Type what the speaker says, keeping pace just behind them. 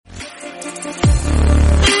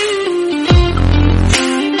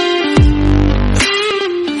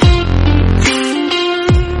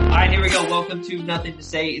Nothing to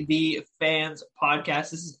Say, the Fans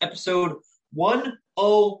Podcast. This is episode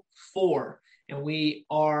 104, and we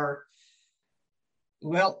are,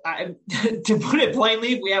 well, to put it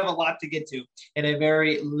plainly, we have a lot to get to in a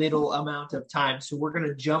very little amount of time, so we're going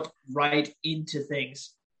to jump right into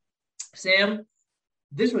things. Sam,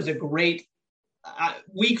 this was a great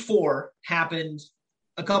week 4 happened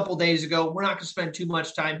a couple days ago. We're not going to spend too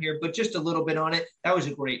much time here, but just a little bit on it. That was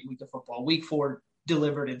a great week of football. Week 4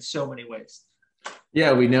 delivered in so many ways.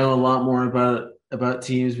 Yeah, we know a lot more about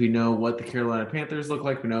teams. We know what the Carolina Panthers look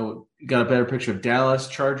like. We got a better picture of Dallas.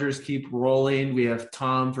 Chargers keep rolling. We have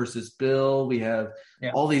Tom versus Bill. We have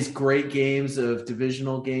all these great games of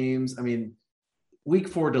divisional games. I mean, week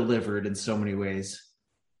 4 delivered in so many ways.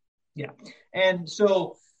 Yeah. And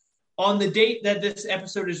so on the date that this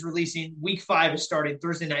episode is releasing, week 5 is starting.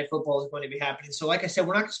 Thursday Night Football is going to be happening. So like I said,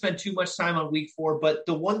 we're not going to spend too much time on week 4, but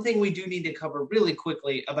the one thing we do need to cover really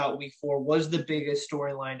quickly about week 4 was the biggest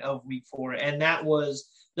storyline of week 4, and that was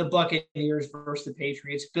the Buccaneers versus the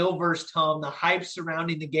Patriots. Bill versus Tom, the hype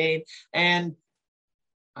surrounding the game, and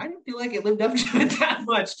I didn't feel like it lived up to it that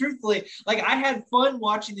much, truthfully. Like, I had fun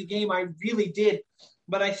watching the game. I really did.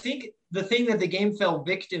 But I think the thing that the game fell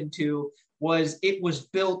victim to was it was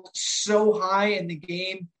built so high, and the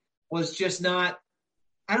game was just not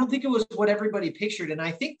 – I don't think it was what everybody pictured. And I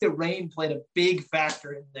think the rain played a big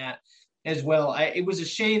factor in that as well. It was a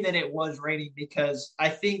shame that it was raining, because I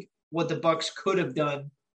think what the Bucs could have done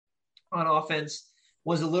on offense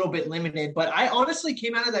was a little bit limited. But I honestly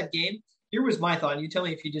came out of that game – here was my thought, and you tell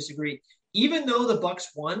me if you disagree. Even though the Bucs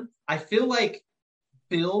won, I feel like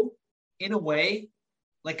Bill, in a way –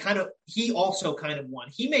 he also kind of won.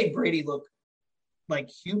 He made Brady look like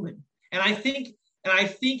human. And I think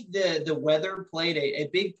the weather played a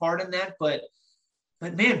big part in that, but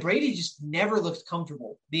man, Brady just never looked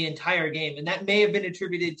comfortable the entire game. And that may have been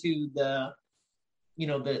attributed to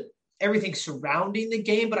the everything surrounding the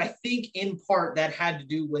game, but I think in part that had to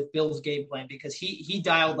do with Bill's game plan, because he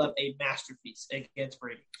dialed up a masterpiece against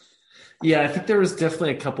Brady. Yeah, I think there was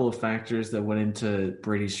definitely a couple of factors that went into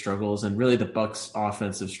Brady's struggles, and really the Bucs'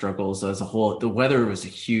 offensive struggles as a whole. The weather was a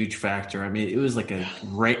huge factor. I mean, it was like a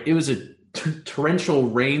torrential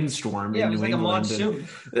rainstorm in New England. Like a monsoon.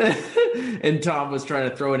 And Tom was trying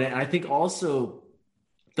to throw it in. I think also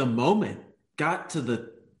the moment got to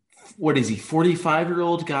the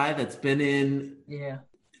 45-year-old guy that's been in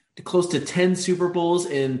close to 10 Super Bowls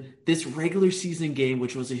in this regular season game,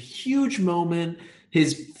 which was a huge moment.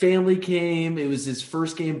 His family came. It was his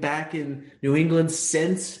first game back in New England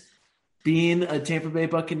since being a Tampa Bay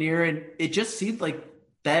Buccaneer. And it just seemed like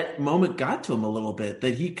that moment got to him a little bit,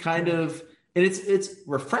 that he kind of – and it's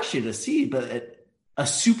refreshing to see, but a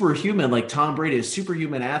superhuman like Tom Brady, a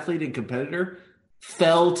superhuman athlete and competitor,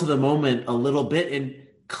 fell to the moment a little bit and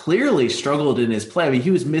clearly struggled in his play. I mean,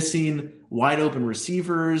 he was missing wide open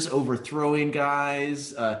receivers, overthrowing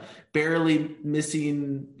guys, barely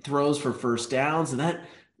missing throws for first downs. And that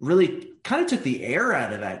really kind of took the air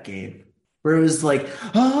out of that game, where it was like,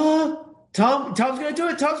 Tom's going to do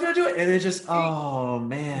it. Tom's going to do it. And it just, oh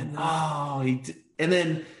man. And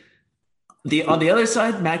then on the other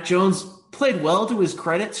side, Mac Jones played well to his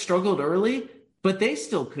credit, struggled early, but they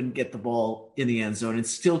still couldn't get the ball in the end zone and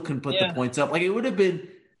still couldn't put the points up. Like, it would have been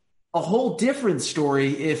a whole different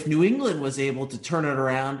story if New England was able to turn it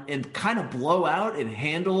around and kind of blow out and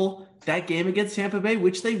handle that game against Tampa Bay,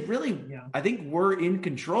 which they really, I think, were in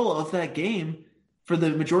control of that game for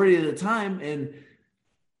the majority of the time. And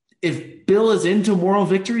if Bill is into moral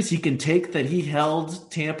victories, he can take that he held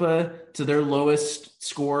Tampa to their lowest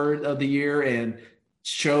score of the year and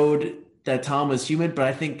showed that Tom was human. But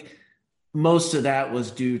I think most of that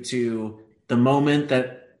was due to the moment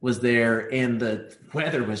that was there, and the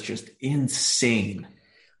weather was just insane.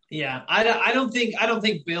 Yeah, I don't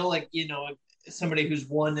think Bill, like, somebody who's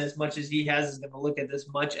won as much as he has, is going to look at this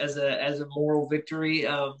much as a moral victory.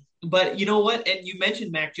 But you know what? And you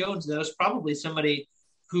mentioned Mac Jones. That was probably somebody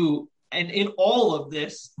who, and in all of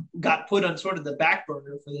this, got put on sort of the back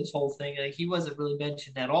burner for this whole thing. Like, he wasn't really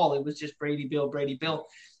mentioned at all. It was just Brady, Bill, Brady, Bill.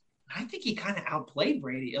 I think he kind of outplayed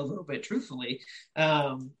Brady a little bit, truthfully.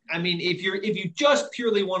 I mean, if you just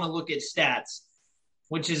purely want to look at stats,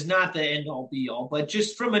 which is not the end-all, be-all, but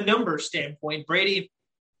just from a numbers standpoint, Brady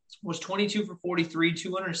was 22 for 43,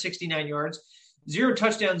 269 yards, 0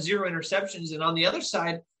 touchdowns, 0 interceptions. And on the other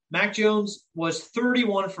side, Mac Jones was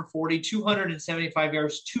 31 for 40, 275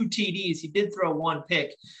 yards, 2 TDs. He did throw 1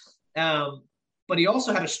 pick. But he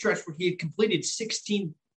also had a stretch where he had completed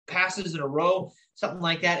 16 passes in a row, something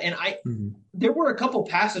like that. And there were a couple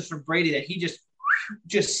passes from Brady that he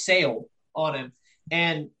just sailed on him.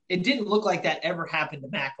 And it didn't look like that ever happened to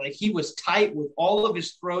Mac. Like he was tight with all of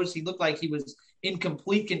his throws. He looked like he was in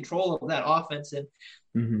complete control of that offense.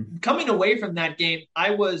 And coming away from that game,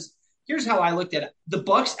 here's how I looked at it. The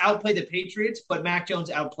Bucs outplayed the Patriots, but Mac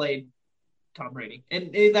Jones outplayed Tom Brady.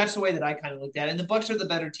 And that's the way that I kind of looked at it. And the Bucs are the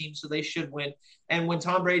better team, so they should win. And when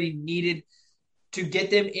Tom Brady needed to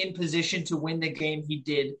get them in position to win the game, he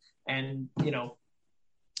did. And,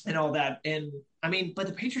 and all that. And I mean, but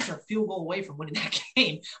the Patriots are a field goal away from winning that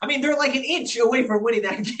game. I mean, they're like an inch away from winning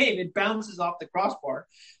that game. It bounces off the crossbar.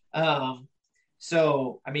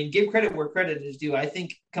 So, I mean, give credit where credit is due. I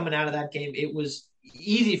think coming out of that game, it was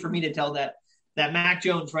easy for me to tell that Mac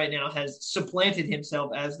Jones right now has supplanted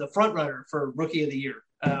himself as the front runner for Rookie of the Year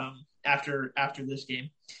after this game.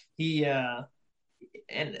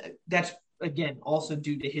 And that's, again, also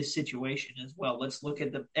due to his situation as well. Let's look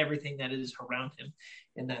at everything that is around him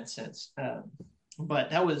in that sense. But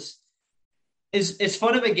that was as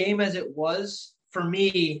fun of a game as it was for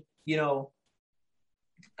me.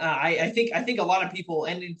 I think a lot of people,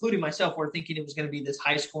 and including myself, were thinking it was going to be this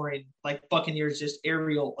high scoring, like Buccaneers just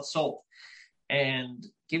aerial assault. And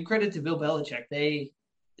give credit to Bill Belichick.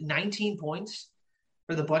 19 points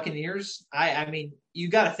for the Buccaneers. I mean, you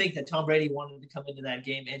got to think that Tom Brady wanted to come into that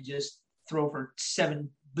game and just throw for 7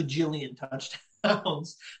 bajillion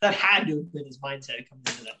touchdowns. That had to have been his mindset coming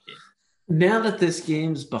into that game. Now that this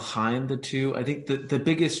game's behind the two, I think the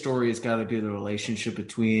biggest story has got to be the relationship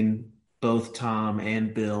between both Tom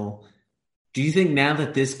and Bill. Do you think now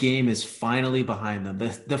that this game is finally behind them,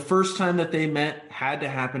 the first time that they met had to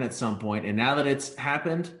happen at some point, and now that it's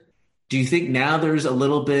happened, do you think now there's a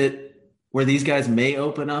little bit where these guys may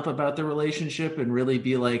open up about the relationship and really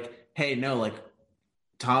be like, hey, no, like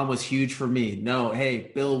Tom was huge for me. No,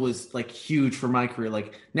 hey, Bill was like huge for my career.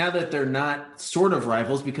 Like now that they're not sort of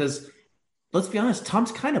rivals, because let's be honest,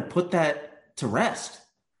 Tom's kind of put that to rest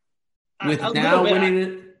with now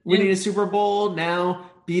winning a Super Bowl,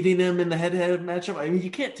 now beating him in the head-to-head matchup. I mean,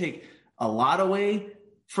 you can't take a lot away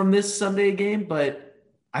from this Sunday game, but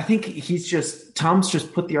I think Tom's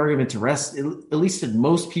just put the argument to rest, at least in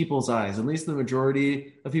most people's eyes, at least the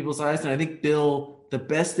majority of people's eyes. And I think Bill, the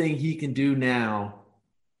best thing he can do now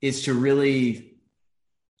is to really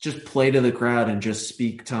just play to the crowd and just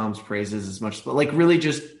speak Tom's praises as much, but like really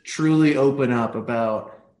just truly open up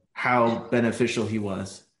about how beneficial he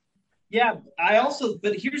was. Yeah,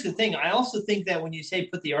 but here's the thing. I also think that when you say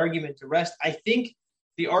put the argument to rest, I think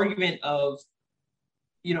the argument of,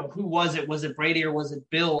 who was it? Was it Brady or was it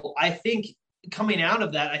Bill? I think coming out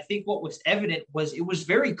of that, I think what was evident was it was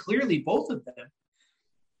very clearly both of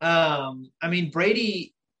them. I mean,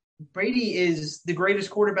 Brady is the greatest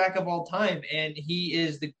quarterback of all time, and he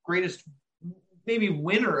is the greatest maybe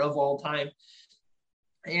winner of all time.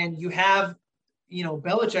 And you have,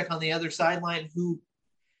 Belichick on the other sideline who,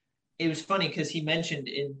 it was funny because he mentioned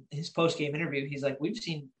in his post-game interview, he's like, we've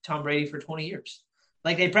seen Tom Brady for 20 years.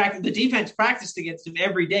 Like the defense practiced against him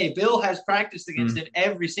every day. Bill has practiced against him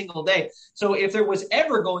every single day. So if there was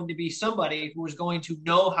ever going to be somebody who was going to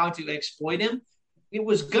know how to exploit him, it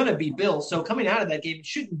was going to be Bill. So coming out of that game, it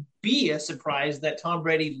shouldn't be a surprise that Tom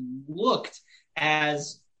Brady looked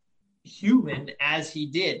as human as he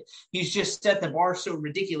did. He's just set the bar so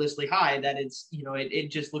ridiculously high that it's, it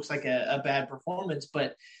just looks like a bad performance.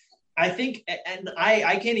 But I think, and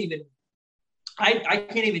I can't even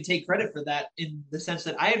take credit for that in the sense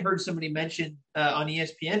that I had heard somebody mention on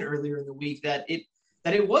ESPN earlier in the week that it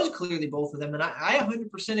was clearly both of them, and I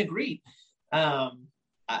 100% agree. I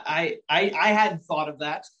hadn't thought of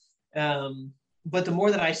that, but the more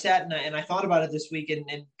that I sat and I thought about it this week and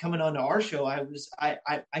coming onto our show, I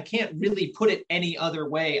can't really put it any other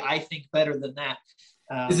way. I think better than that.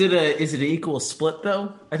 Is it an equal split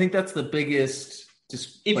though? I think that's the biggest.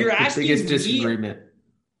 If you're asking biggest disagreement.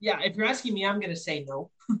 Yeah, if you're asking me, I'm going to say no.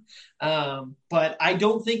 But I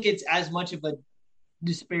don't think it's as much of a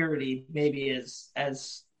disparity, maybe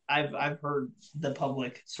as I've heard the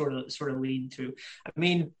public sort of lean to. I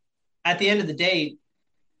mean, at the end of the day,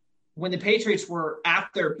 when the Patriots were at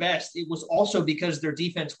their best, it was also because their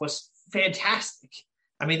defense was fantastic.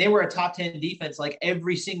 I mean, they were a top 10 defense like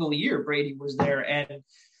every single year Brady was there. And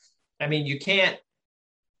I mean, you're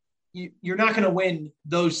not going to win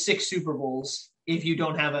those 6 Super Bowls if you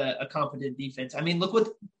don't have a competent defense. I mean, look at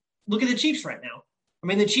the Chiefs right now. I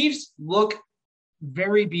mean, the Chiefs look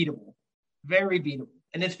very beatable, very beatable.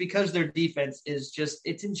 And it's because their defense is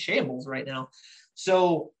it's in shambles right now.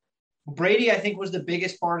 So Brady, I think, was the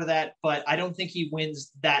biggest part of that, but I don't think he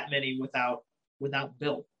wins that many without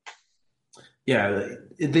Bill. Yeah.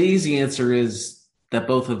 The easy answer is that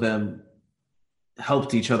both of them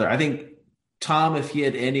helped each other. I think Tom, if he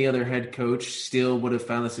had any other head coach, still would have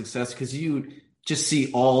found the success because you just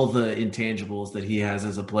see all the intangibles that he has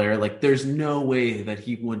as a player. Like, there's no way that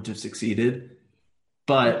he wouldn't have succeeded.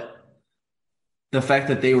 But the fact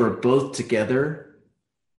that they were both together,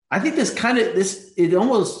 I think it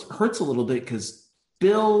almost hurts a little bit because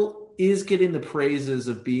Bill is getting the praises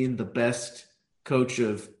of being the best coach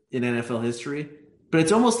in NFL history, but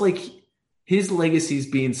it's almost like his legacy is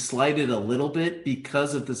being slighted a little bit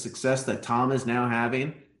because of the success that Tom is now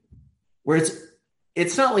having, where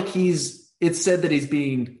it's not like it's said that he's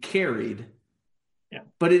being carried,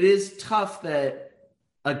 but it is tough that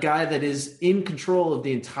a guy that is in control of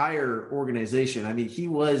the entire organization. I mean, he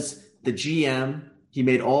was the GM. He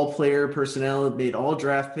made all player personnel, made all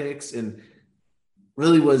draft picks, and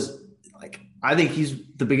really was like, I think he's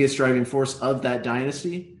the biggest driving force of that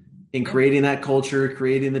dynasty in creating that culture,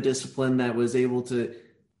 creating the discipline that was able to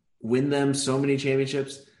win them so many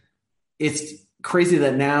championships. It's crazy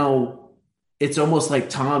that now it's almost like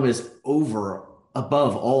Tom is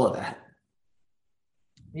above all of that.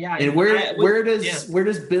 Yeah. And where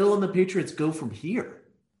does Bill and the Patriots go from here?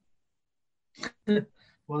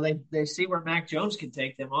 Well, they see where Mac Jones can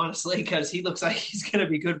take them, honestly, because he looks like he's going to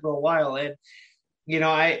be good for a while. And,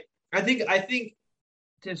 I think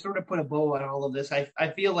to sort of put a bow on all of this, I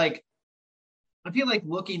feel like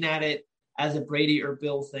looking at it as a Brady or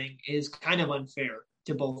Bill thing is kind of unfair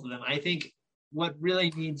to both of them. I think what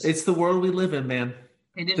really needs... It's the world we live in, man.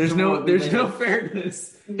 There's no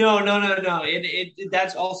fairness. No. It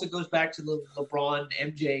that also goes back to the LeBron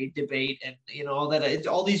MJ debate and all that.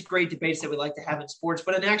 All these great debates that we like to have in sports.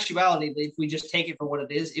 But in actuality, if we just take it for what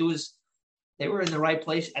it is, they were in the right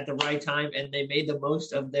place at the right time, and they made the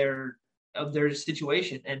most of their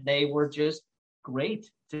situation, and they were just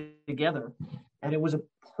great together, and it was a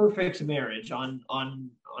perfect marriage on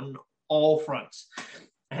all fronts.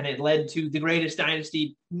 And it led to the greatest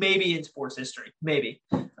dynasty maybe in sports history. Maybe.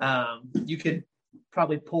 You could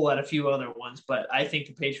probably pull out a few other ones, but I think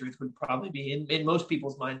the Patriots would probably be, in most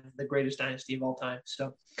people's minds, the greatest dynasty of all time.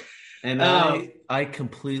 So, and I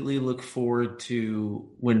completely look forward to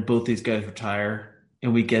when both these guys retire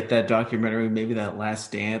and we get that documentary, maybe that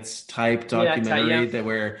Last Dance type documentary that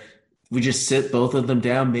where we just sit both of them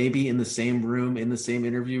down, maybe in the same room, in the same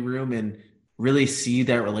interview room, and really see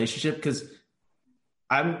that relationship. Because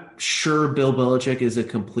I'm sure Bill Belichick is a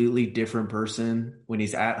completely different person when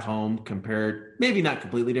he's at home compared, maybe not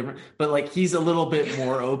completely different, but like he's a little bit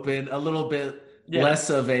more open, a little bit less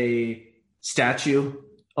of a statue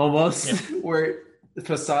almost, where the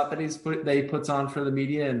facade that he puts on for the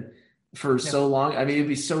media and for so long. I mean, it'd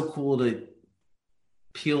be so cool to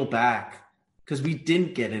peel back because we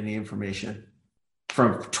didn't get any information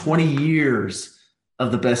from 20 years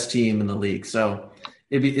of the best team in the league. So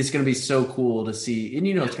it's going to be so cool to see. And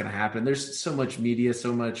it's going to happen. There's so much media,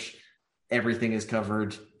 so much everything is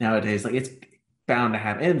covered nowadays. Like, it's bound to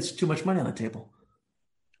happen. And it's too much money on the table.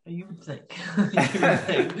 You would think.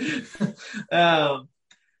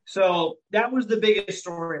 So that was the biggest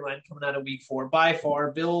storyline coming out of week 4 by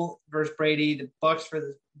far. Bill versus Brady, the Bucs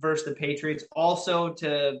versus the Patriots. Also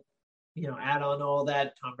to, add on all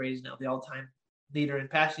that, Tom Brady's now the all-time leader in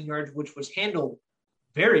passing yards, which was handled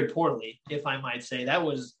very poorly, if I might say. That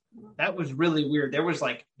was really weird. There was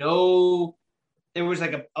like a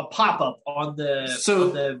pop-up on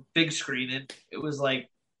the big screen, and it was like,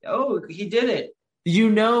 oh, he did it.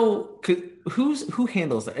 Who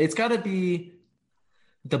handles that? It's got to be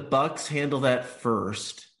the Bucs handle that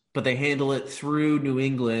first, but they handle it through New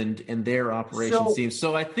England and their operations team.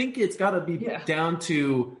 So I think it's got to be down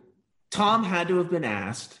to Tom had to have been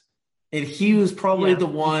asked, and he was probably the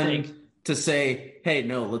one to say, hey,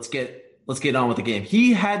 no, let's get on with the game.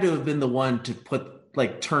 He had to have been the one to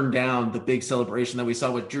turn down the big celebration that we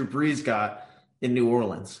saw what Drew Brees got in New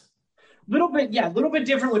Orleans. A little bit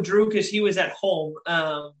different with Drew because he was at home.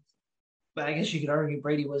 But I guess you could argue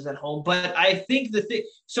Brady was at home. But I think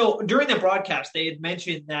so during the broadcast, they had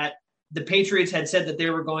mentioned that the Patriots had said that they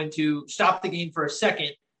were going to stop the game for a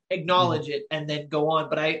second, acknowledge it, and then go on.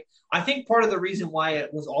 But I think part of the reason why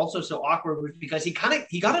it was also so awkward was because he got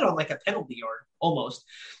it on like a penalty yard almost,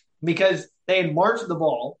 because they had marked the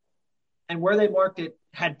ball, and where they marked it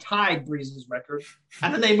had tied Brees' record,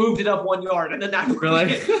 and then they moved it up 1 yard, and then that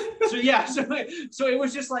really. So it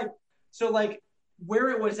was just like where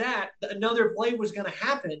it was at, another play was going to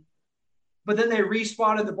happen, but then they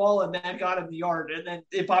respotted the ball and Matt got him the yard, and then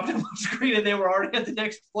it popped up on the screen and they were already at the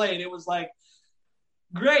next play, and it was like,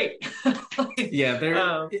 great.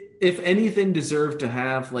 If anything deserved to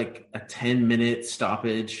have like a 10-minute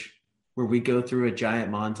stoppage where we go through a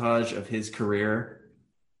giant montage of his career,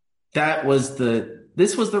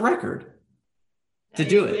 this was the record. to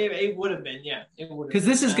do it. It would have been, yeah. It would have, because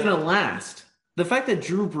this is going to last. The fact that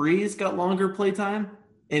Drew Brees got longer play time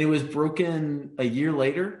and it was broken a year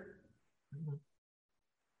later.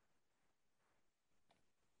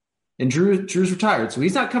 And Drew's retired, so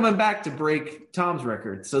he's not coming back to break Tom's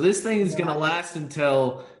record. So this thing is going to last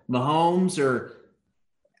until Mahomes or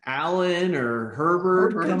Allen or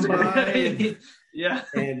Herbert come by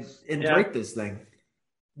and break this thing.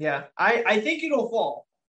 Yeah, I think it'll fall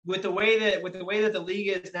with the way that the league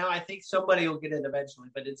is now. I think somebody will get it eventually,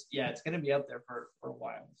 but it's going to be up there for a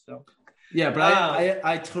while. So yeah, but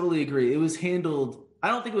I totally agree. It was handled. I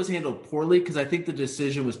don't think it was handled poorly because I think the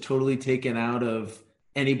decision was totally taken out of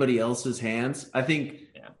anybody else's hands. I think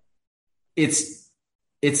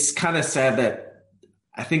it's kind of sad that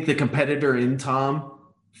I think the competitor in Tom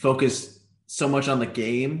focused so much on the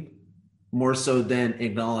game more so than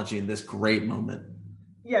acknowledging this great moment.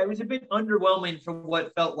 Yeah, it was a bit underwhelming for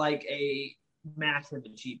what felt like a massive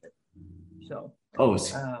achievement. So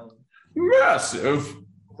massive.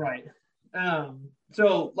 Right.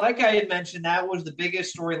 So like I had mentioned, that was the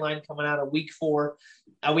biggest storyline coming out of week 4.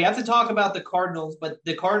 We have to talk about the Cardinals, but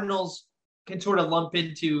the Cardinals can sort of lump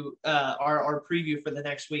into our preview for the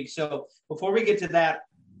next week. So before we get to that,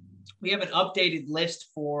 we have an updated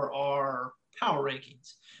list for our power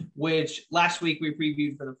rankings, which last week we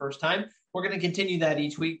previewed for the first time. We're going to continue that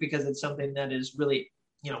each week because it's something that is really,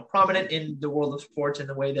 prominent in the world of sports in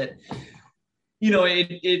the way that,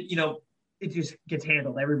 it just gets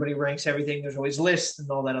handled. Everybody ranks everything. There's always lists and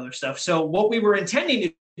all that other stuff. So what we were intending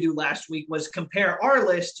to do last week was compare our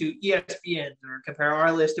list to ESPN or compare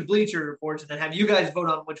our list to Bleacher Reports and then have you guys vote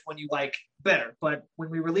on which one you like better. But when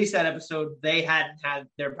we released that episode, they hadn't had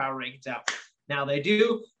their power rankings out. Now they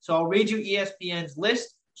do. So I'll read you ESPN's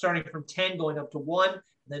list starting from 10 going up to 1. And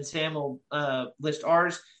then Sam will list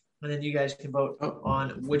ours. And then you guys can vote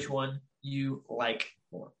on which one you like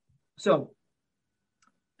more. So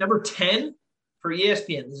number 10 for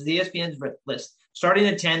ESPN. This is the ESPN's list. Starting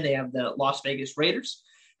at 10, they have the Las Vegas Raiders.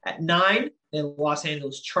 At 9, the Los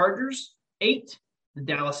Angeles Chargers. 8, the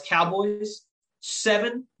Dallas Cowboys.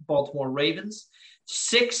 7, Baltimore Ravens.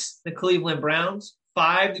 6, the Cleveland Browns.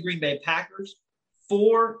 5, the Green Bay Packers.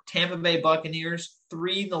 4, Tampa Bay Buccaneers.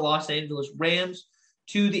 3, the Los Angeles Rams.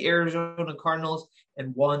 2, the Arizona Cardinals.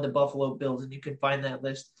 And 1, the Buffalo Bills. And you can find that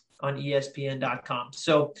list on ESPN.com.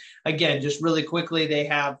 So, again, just really quickly, they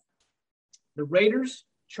have the Raiders,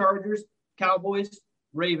 Chargers, Cowboys,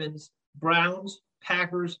 Ravens, Browns,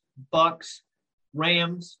 Packers, Bucks,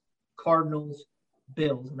 Rams, Cardinals,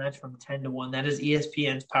 Bills. And that's from 10 to 1. That is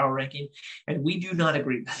ESPN's power ranking. And we do not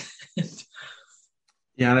agree with it.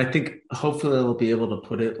 Yeah, and I think hopefully they'll be able to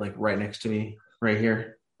put it like right next to me, right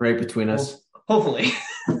here, right between us. Hopefully.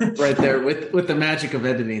 Right there with the magic of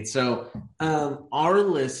editing. So our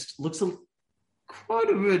list looks quite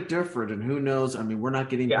a bit different, and who knows? I mean, we're not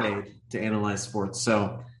getting paid to analyze sports.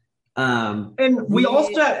 So and we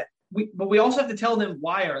also have to tell them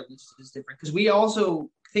why our list is different, because we also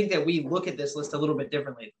think that we look at this list a little bit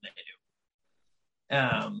differently than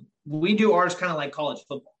they do. We do ours kind of like college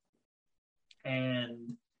football.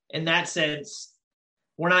 And in that sense,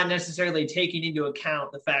 we're not necessarily taking into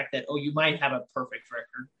account the fact that, you might have a perfect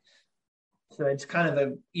record. So it's kind of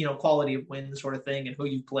a, quality of win sort of thing and who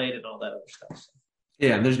you played and all that other stuff.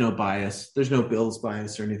 Yeah, there's no bias. There's no Bills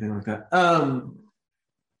bias or anything like that.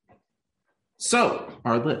 So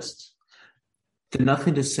our list. The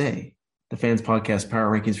Nothing to Say, the Fans Podcast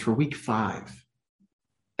Power Rankings for Week 5.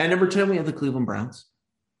 At number 10, we have the Cleveland Browns.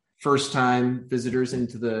 First-time visitors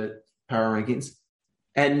into the Power Rankings.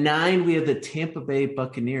 At 9, we have the Tampa Bay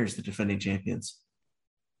Buccaneers, the defending champions.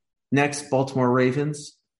 Next, Baltimore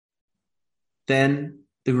Ravens. Then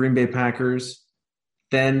the Green Bay Packers.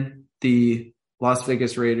 Then the Las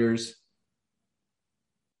Vegas Raiders.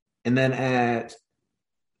 And then at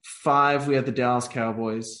 5, we have the Dallas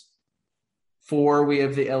Cowboys. 4, we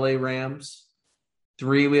have the LA Rams.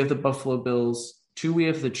 3, we have the Buffalo Bills. 2, we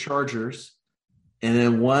have the Chargers. And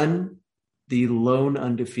then 1, the lone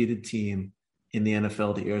undefeated team in the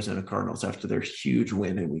NFL, the Arizona Cardinals, after their huge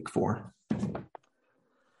win in Week 4.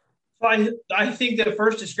 Well, I think the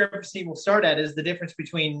first discrepancy we'll start at is the difference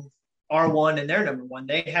between our 1 and their number 1.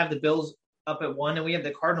 They have the Bills up at 1, and we have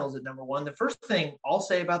the Cardinals at number 1. The first thing I'll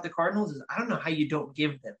say about the Cardinals is I don't know how you don't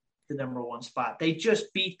give them the number 1 spot. They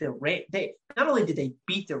just beat the Rams. Not only did they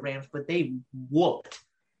beat the Rams, but they whooped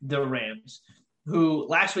the Rams, who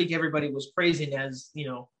last week everybody was praising as,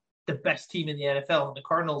 the best team in the NFL. And the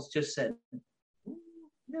Cardinals just said,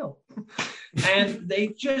 no. And they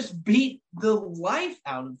just beat the life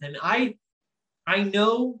out of them. I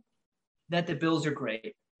know that the Bills are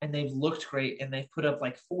great. and they've looked great, and they've put up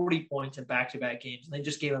like 40 points in back-to-back games, and they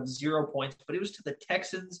just gave up 0 points, but it was to the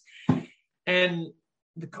Texans. And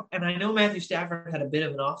I know Matthew Stafford had a bit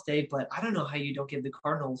of an off day, but I don't know how you don't give the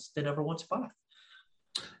Cardinals the number 1 spot.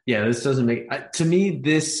 Yeah, this doesn't make to me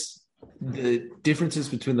the differences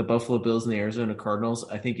between the Buffalo Bills and the Arizona Cardinals,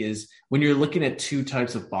 I think, is when you're looking at two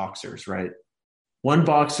types of boxers, right? One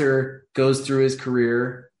boxer goes through his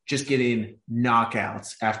career just getting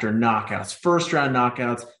knockouts after knockouts, first round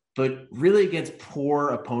knockouts, but really against poor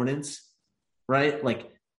opponents, right?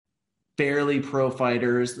 Like barely pro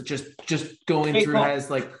fighters, just going Jake through Paul. has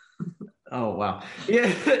like, oh wow,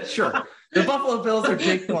 yeah, sure. The Buffalo Bills are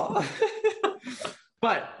Jake Paul,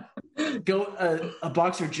 but a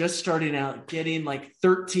boxer just starting out getting like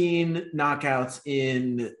 13 knockouts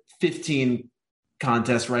in 15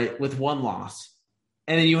 contests, right, with 1 loss,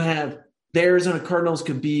 and then you have the Arizona Cardinals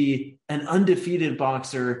could be an undefeated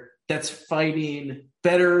boxer that's fighting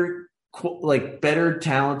better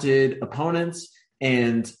talented opponents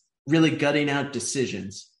and really gutting out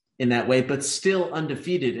decisions in that way, but still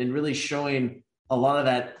undefeated and really showing a lot of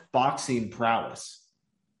that boxing prowess,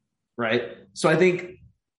 right? So I think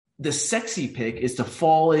the sexy pick is to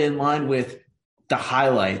fall in line with the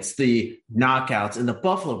highlights, the knockouts, and the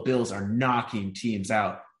Buffalo Bills are knocking teams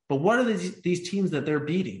out. But what are these teams that they're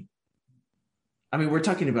beating? I mean, we're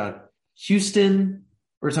talking about Houston.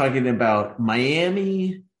 We're talking about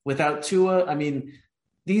Miami without Tua. I mean,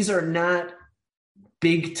 these are not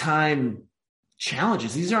big-time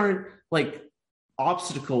challenges. These aren't like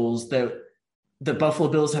obstacles that the Buffalo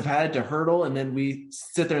Bills have had to hurdle, and then we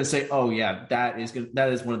sit there and say, oh, yeah, that is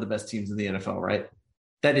one of the best teams in the NFL, right?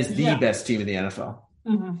 That is the best team in the NFL.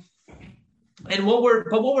 Mm-hmm. And what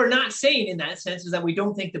we're not saying in that sense is that we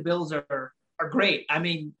don't think the Bills are great. I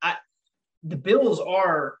mean, the Bills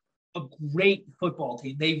are a great football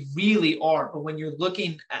team. They really are. But when you're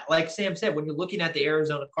looking at, like Sam said, when you're looking at the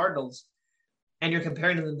Arizona Cardinals and you're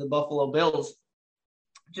comparing them to the Buffalo Bills,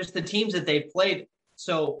 just the teams that they've played.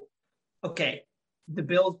 So, okay, the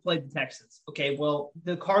Bills played the Texans. Okay, well,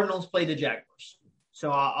 the Cardinals played the Jaguars. So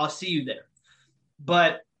I'll see you there.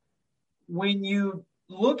 But when you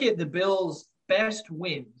look at the Bills' best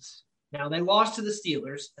wins, now they lost to the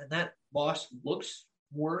Steelers, and that loss looks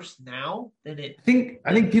worse now than it.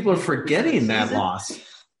 I think people are forgetting that loss.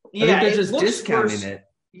 Yeah, I think they're just discounting it.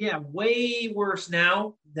 Yeah, way worse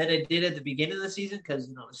now than it did at the beginning of the season because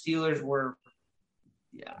the Steelers were,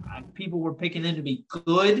 people were picking them to be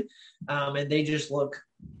good, and they just look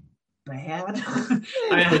bad.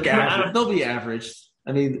 They'll be average.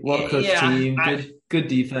 I mean, well-coached team, good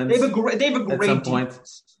defense. They have a great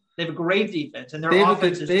defense. They have a great defense, and their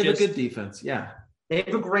offense is They have a good defense, yeah. They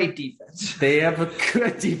have a great defense. They have a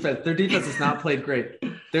good defense. Their defense has not played great.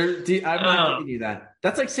 I'm not giving you that.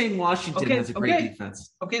 That's like saying Washington has a great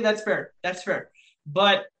defense. Okay, that's fair. That's fair.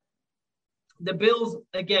 But the Bills,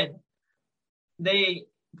 again, they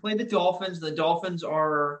play the Dolphins. The Dolphins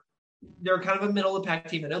they're kind of a middle-of-the-pack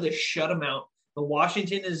team. I know they shut them out. But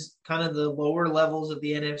Washington is kind of the lower levels of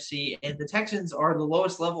the NFC, and the Texans are the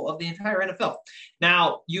lowest level of the entire NFL.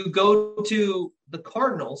 Now, you go to the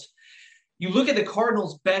Cardinals. You look at the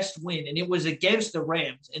Cardinals' best win, and it was against the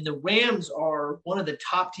Rams. And the Rams are one of the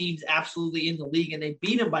top teams absolutely in the league, and they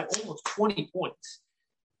beat them by almost 20 points.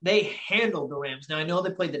 They handled the Rams. Now, I know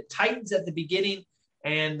they played the Titans at the beginning,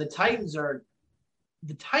 and the Titans are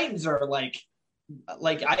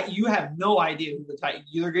you have no idea who the Titans.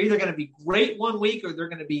 You're either going to be great one week or they're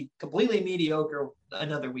going to be completely mediocre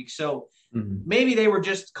another week. So maybe they were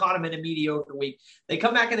just caught them in a mediocre week. They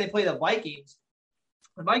come back and they play the Vikings.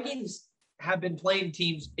 The Vikings have been playing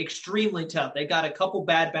teams extremely tough. They got a couple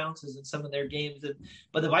bad bounces in some of their games,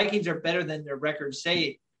 but the Vikings are better than their record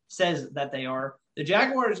says that they are. The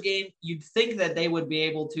Jaguars game, you'd think that they would be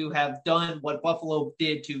able to have done what Buffalo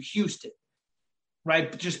did to Houston,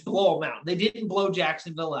 right? Just blow them out. They didn't blow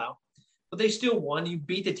Jacksonville out, but they still won. You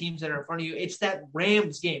beat the teams that are in front of you. It's that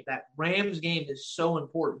Rams game. That Rams game is so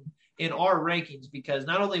important in our rankings because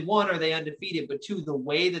not only one, are they undefeated, but two, the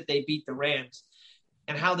way that they beat the Rams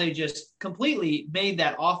and how they just completely made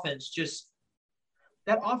that offense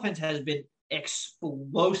that offense has been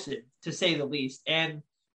explosive to say the least. And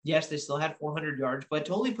yes, they still had 400 yards, but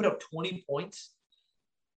to only put up 20 points,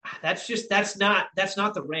 that's not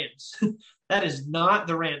the Rams. That is not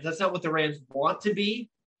the Rams. That's not what the Rams want to be.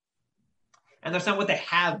 And that's not what they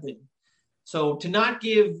have been. So to not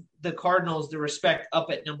give the Cardinals the respect up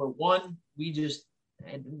at number one, it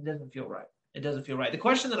doesn't feel right. It doesn't feel right. The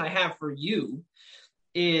question that I have for you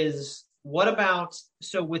is What about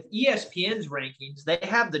so with ESPN's rankings, they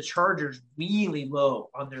have the Chargers really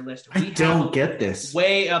low on their list. I don't get this.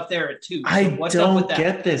 Way up there at 2. So I what's up with don't that?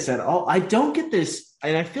 get this at all. I don't get this.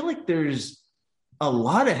 And I feel like there's a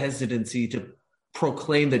lot of hesitancy to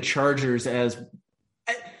proclaim the Chargers as,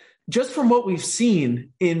 just from what we've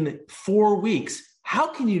seen in 4 weeks,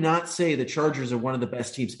 how can you not say the Chargers are one of the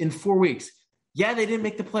best teams in 4 weeks? Yeah, they didn't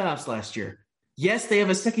make the playoffs last year. Yes, they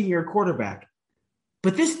have a second-year quarterback.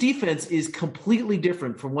 But this defense is completely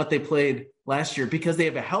different from what they played last year because they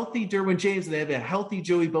have a healthy Derwin James and they have a healthy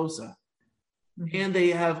Joey Bosa. And they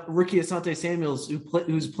have rookie Asante Samuels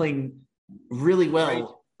who's playing really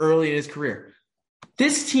well early in his career.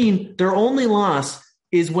 This team, their only loss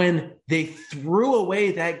is when they threw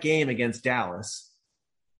away that game against Dallas,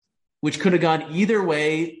 which could have gone either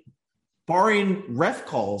way, barring ref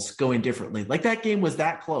calls going differently. Like that game was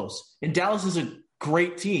that close. And Dallas is a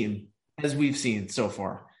great team, as we've seen so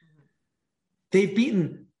far. They've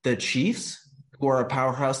beaten the Chiefs, who are a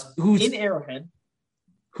powerhouse, who's in Arrowhead,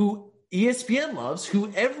 who ESPN loves,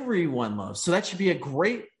 who everyone loves. So that should be a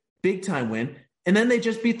great big time win. And then they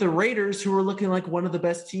just beat the Raiders, who are looking like one of the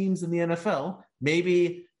best teams in the NFL.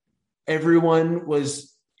 Maybe everyone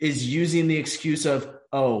is using the excuse of,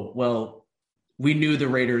 oh, well, we knew the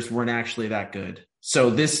Raiders weren't actually that good, so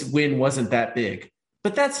this win wasn't that big.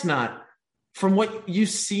 But that's not, from what you've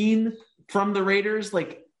seen from the Raiders,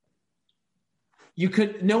 like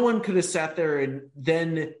no one could have sat there and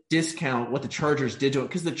then discount what the Chargers did to it,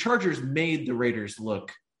 because the Chargers made the Raiders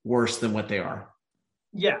look worse than what they are.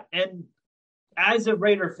 Yeah, and as a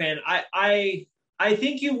Raider fan, I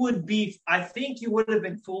think you would have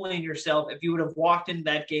been fooling yourself if you would have walked into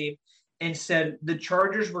that game and said the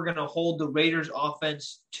Chargers were going to hold the Raiders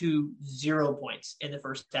offense to 0 points in the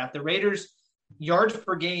first half. The Raiders yards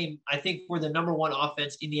per game, I think, were the number one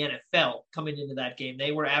offense in the NFL coming into that game.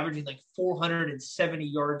 They were averaging like 470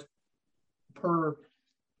 yards per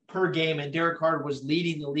game, and Derek Carr was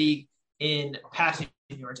leading the league in passing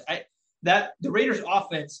yards. The Raiders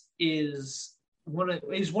offense is one of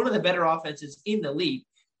the better offenses in the league,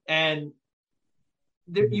 and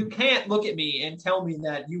you can't look at me and tell me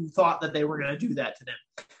that you thought that they were going to do that to them.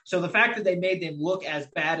 So the fact that they made them look as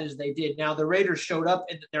bad as they did, now the Raiders showed up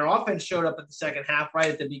and their offense showed up in the second half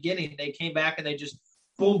right at the beginning. They came back and they just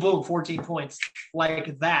boom, boom, 14 points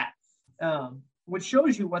like that, which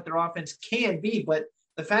shows you what their offense can be. But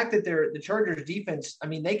the fact that the Chargers defense, I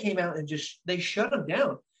mean, they came out and they shut them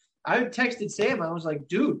down. I texted Sam. I was like,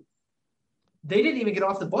 dude, they didn't even get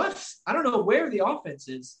off the bus. I don't know where the offense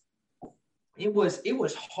is. It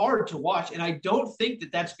was hard to watch, and I don't think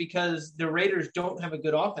that that's because the Raiders don't have a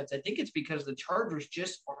good offense. I think it's because the Chargers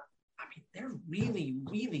just are. I mean, they're really,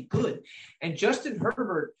 really good. And Justin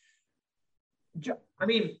Herbert. I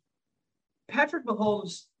mean, Patrick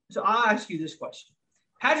Mahomes. So I'll ask you this question: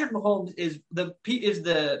 Patrick Mahomes is the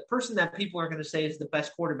person that people are going to say is the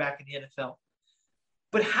best quarterback in the NFL.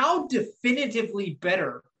 But how definitively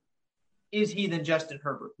better is he than Justin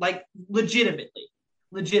Herbert? Like, legitimately.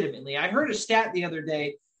 I heard a stat the other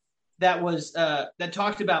day that was that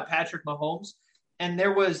talked about Patrick Mahomes, and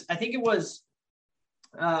there was a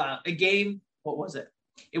game. What was it?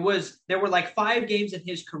 There were like 5 games in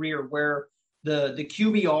his career where the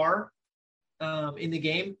QBR in the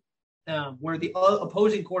game where the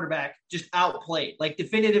opposing quarterback just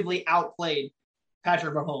definitively outplayed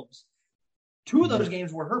Patrick Mahomes. 2 of those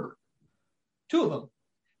games were Herbert. 2 of them,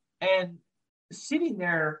 and sitting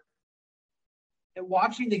there and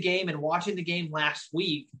watching the game last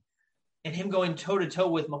week and him going toe-to-toe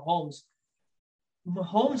with Mahomes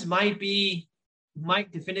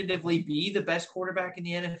might definitively be the best quarterback in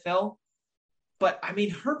the NFL. But, I mean,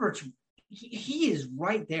 Herbert's he is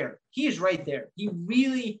right there. He is right there. He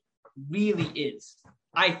really, really is,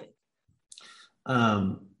 I think.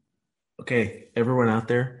 Okay, everyone out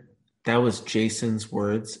there, that was Jason's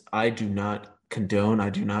words. I do not condone, I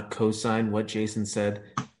do not co-sign what Jason said.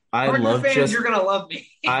 You're going to love me.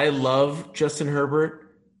 I love Justin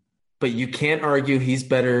Herbert, but you can't argue he's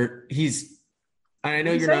better. I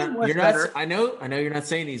know you're not. I know you're not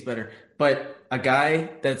saying he's better, but a guy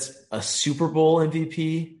that's a Super Bowl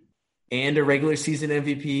MVP and a regular season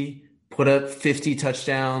MVP, put up 50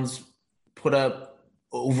 touchdowns, put up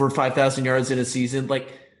over 5,000 yards in a season.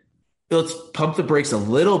 Like, let's pump the brakes a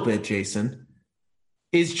little bit, Jason.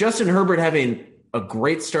 Is Justin Herbert having a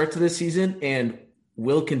great start to this season and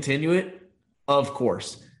will continue it? Of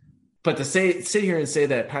course. But to sit here and say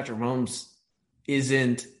that Patrick Mahomes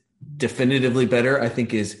isn't definitively better, I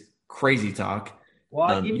think is crazy talk.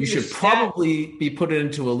 Well, you should probably be put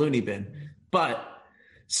into a loony bin. But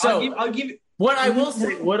so I'll give what I will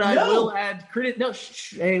say, I will add credit. No,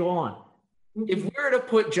 hey, hold on. if we were to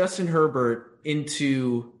put Justin Herbert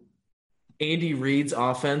into Andy Reid's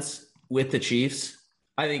offense with the Chiefs,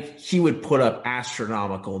 I think he would put up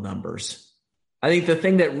astronomical numbers. I think the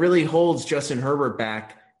thing that really holds Justin Herbert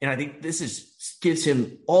back, and I think gives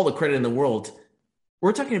him all the credit in the world,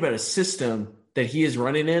 we're talking about a system that he is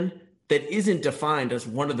running in that isn't defined as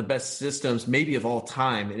one of the best systems maybe of all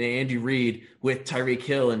time. And Andy Reid with Tyreek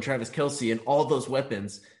Hill and Travis Kelce and all those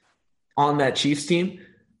weapons on that Chiefs team,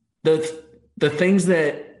 the things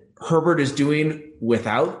that Herbert is doing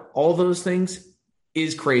without all those things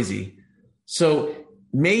is crazy. So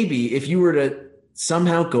maybe if you were to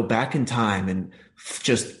somehow go back in time and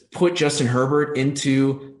just put Justin Herbert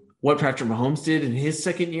into what Patrick Mahomes did in his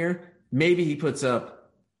second year, maybe he puts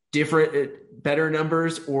up better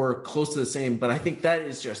numbers or close to the same. But I think that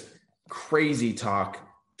is just crazy talk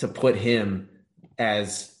to put him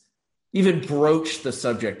as even broach the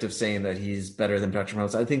subject of saying that he's better than Patrick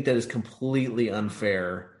Mahomes. I think that is completely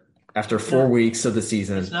unfair after 4 weeks of the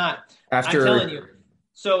season. It's not. I'm telling you.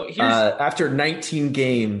 So after 19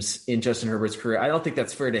 games in Justin Herbert's career, I don't think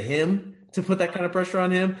that's fair to him to put that kind of pressure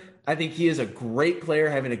on him. I think he is a great player,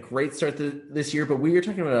 having a great start this year. But we were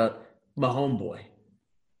talking about Mahomes boy.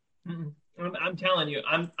 I'm telling you.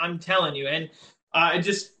 I'm telling you. And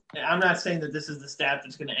I'm not saying that this is the stat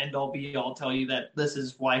that's going to end all be all tell you that this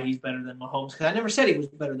is why he's better than Mahomes, because I never said he was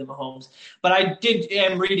better than Mahomes. But I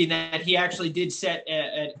am reading that he actually did set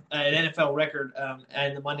an NFL record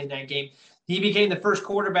in the Monday night game. He became the first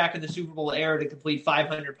quarterback in the Super Bowl era to complete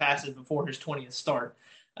 500 passes before his 20th start.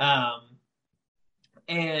 And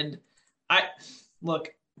when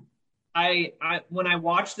I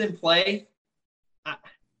watch them play,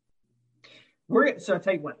 so I'll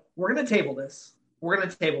tell you what, we're going to table this. We're going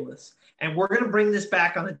to table this, and we're going to bring this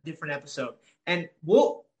back on a different episode. And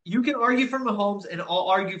you can argue for Mahomes, and I'll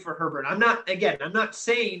argue for Herbert. I'm not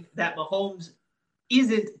saying that Mahomes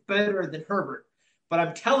isn't better than Herbert, but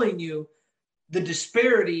I'm telling you the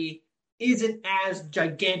disparity isn't as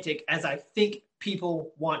gigantic as I think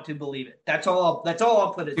people want to believe it. That's all I'll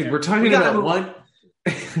put it there. We're talking about one.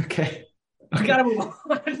 Okay. We got to move on.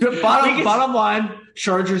 Bottom line,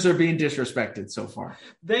 Chargers are being disrespected so far.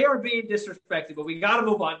 They are being disrespected, but we got to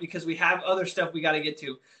move on because we have other stuff we got to get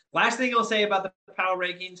to. Last thing I'll say about the power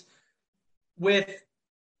rankings, with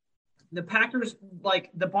the Packers, like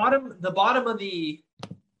the bottom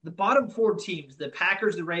four teams, the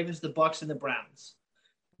Packers, the Ravens, the Bucks, and the Browns.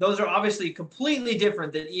 Those are obviously completely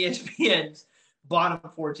different than ESPN's bottom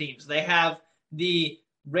four teams. They have the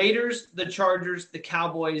Raiders, the Chargers, the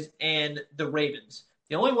Cowboys, and the Ravens.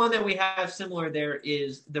 The only one that we have similar there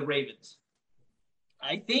is the Ravens.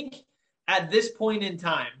 I think at this point in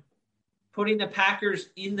time, putting the Packers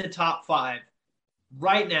in the top 5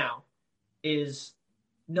 right now is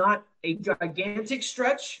not a gigantic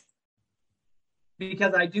stretch,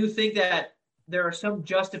 because I do think that there are some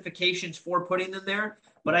justifications for putting them there.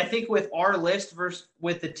 But I think with our list versus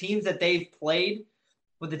with the teams that they've played,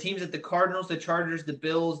 with the teams that the Cardinals, the Chargers, the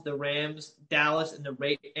Bills, the Rams, Dallas, and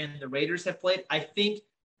the Raiders have played, I think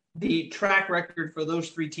the track record for those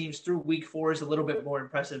 3 teams through week 4 is a little bit more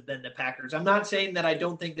impressive than the Packers. I'm not saying that I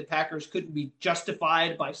don't think the Packers couldn't be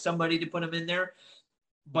justified by somebody to put them in there,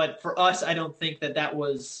 but for us, I don't think that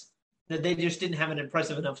they just didn't have an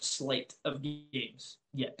impressive enough slate of games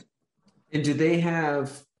yet. And do they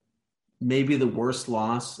have maybe the worst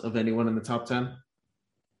loss of anyone in the top 10?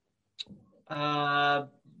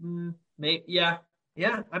 Maybe, yeah.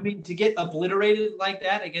 I mean, to get obliterated like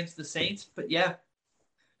that against the Saints, but yeah.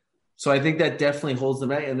 So I think that definitely holds them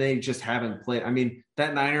back, and they just haven't played. I mean,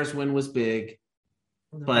 that Niners win was big,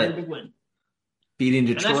 but big win. Beating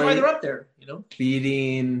Detroit, and that's why they're up there.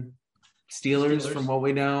 Beating Steelers, from what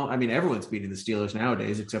we know. I mean, everyone's beating the Steelers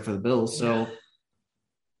nowadays, except for the Bills. So,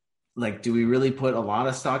 do we really put a lot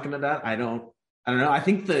of stock into that? I don't know. I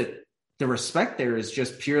think the respect there is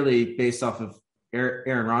just purely based off of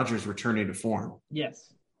Aaron Rodgers returning to form.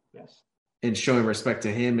 Yes. And showing respect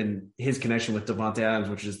to him and his connection with Davante Adams,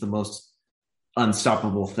 which is the most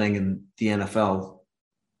unstoppable thing in the NFL.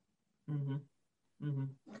 Mm-hmm. Mm-hmm.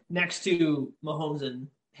 Next to Mahomes and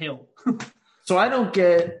Hill. So I think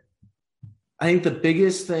the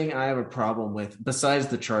biggest thing I have a problem with, besides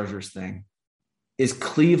the Chargers thing, is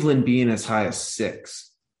Cleveland being as high as 6.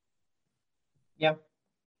 Yeah.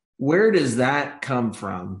 Where does that come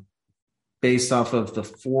from based off of the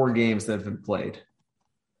 4 games that have been played?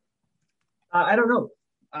 I don't know.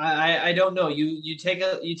 I don't know. You take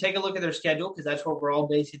a look at their schedule, because that's what we're all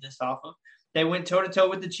basing this off of. They went toe-to-toe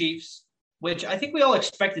with the Chiefs. which I think we all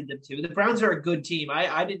expected them to. The Browns are a good team.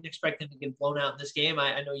 I didn't expect them to get blown out in this game.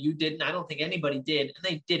 I know you didn't. I don't think anybody did, and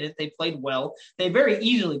they didn't. They played well. They very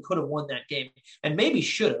easily could have won that game, and maybe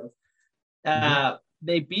should have.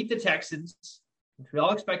 They beat the Texans, which we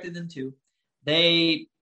all expected them to. The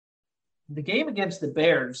game against the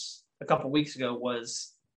Bears a couple weeks ago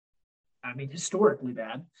was, historically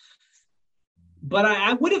bad. But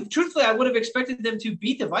I would have expected them to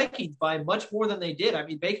beat the Vikings by much more than they did. I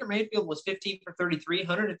mean, Baker Mayfield was 15 for 33,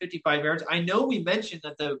 155 yards. I know we mentioned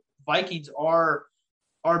that the Vikings are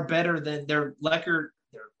better than their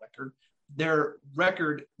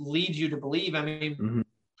record leads you to believe. I mean,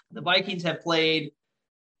 the Vikings played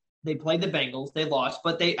the Bengals, they lost,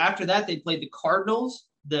 but after that they played the Cardinals,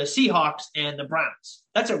 the Seahawks, and the Browns.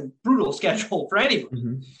 That's a brutal schedule for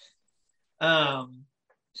anybody.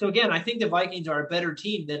 So again, I think the Vikings are a better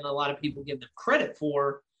team than a lot of people give them credit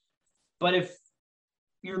for. But if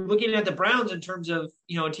you're looking at the Browns in terms of,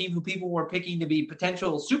 a team who people were picking to be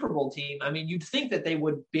potential Super Bowl team, I mean, you'd think that they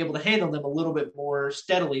would be able to handle them a little bit more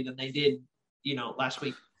steadily than they did, last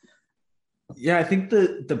week. Yeah, I think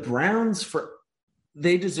the Browns,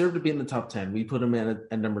 they deserve to be in the top 10. We put them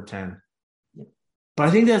at number 10. Yeah. But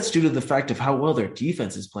I think that's due to the fact of how well their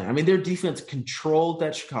defense is playing. I mean, their defense controlled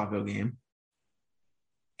that Chicago game.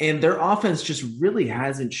 And their offense just really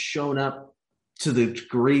hasn't shown up to the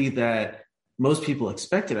degree that most people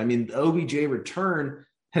expected. I mean, the OBJ return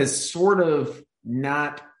has sort of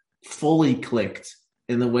not fully clicked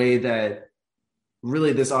in the way that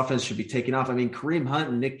really this offense should be taking off. I mean, Kareem Hunt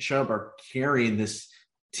and Nick Chubb are carrying this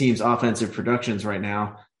team's offensive productions right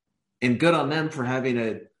now. And good on them for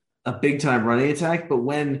having a big-time running attack. But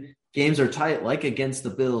when games are tight, like against the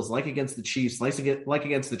Bills, like against the Chiefs, like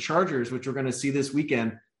against the Chargers, which we're going to see this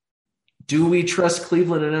weekend, do we trust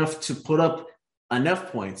Cleveland enough to put up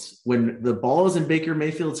enough points when the ball is in Baker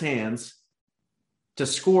Mayfield's hands to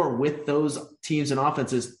score with those teams and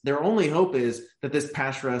offenses? Their only hope is that this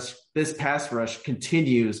pass rush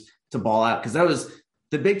continues to ball out, because that was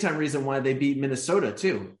the big time reason why they beat Minnesota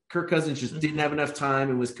too. Kirk Cousins just didn't have enough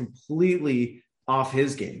time and was completely off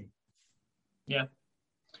his game. Yeah.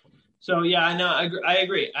 So yeah, I know, I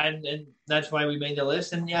agree, and that's why we made the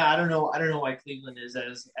list. And yeah, I don't know why Cleveland is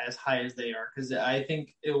as high as they are, because I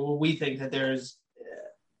think we think that there's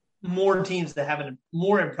more teams that have a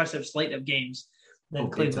more impressive slate of games than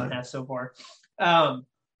Cleveland has so far.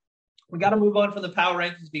 We got to move on from the power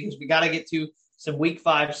rankings because we got to get to some Week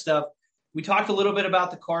 5 stuff. We talked a little bit about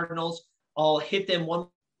the Cardinals. I'll hit them one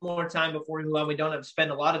more time before we move on. We don't have to spend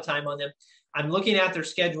a lot of time on them. I'm looking at their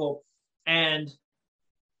schedule, and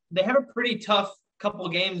they have a pretty tough couple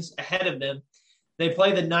of games ahead of them. They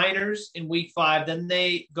play the Niners in Week 5. Then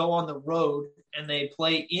they go on the road, and they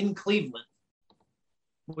play in Cleveland,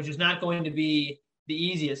 which is not going to be the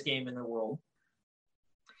easiest game in the world.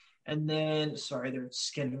 And then, their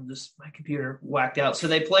schedule, my computer whacked out. So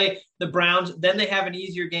they play the Browns. Then they have an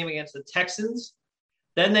easier game against the Texans.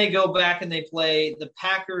 Then they go back and they play the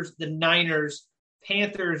Packers, the Niners,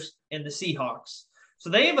 Panthers, and the Seahawks. So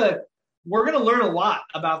they have we're going to learn a lot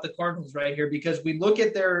about the Cardinals right here, because we look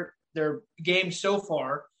at their games so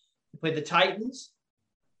far. They played the Titans,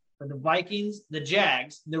 the Vikings, the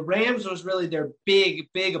Jags. The Rams was really their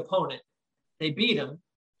big opponent. They beat them.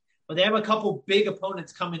 But they have a couple big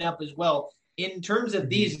opponents coming up as well. In terms of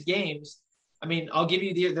these games, I mean, I'll give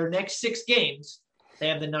you their next 6 games. They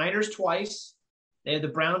have the Niners twice. They have the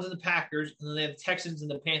Browns and the Packers, and then they have the Texans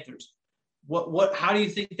and the Panthers. How do you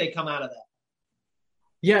think they come out of that?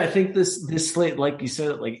 Yeah, I think this slate, like you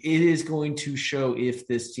said, it is going to show if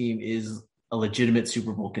this team is a legitimate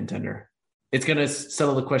Super Bowl contender. It's going to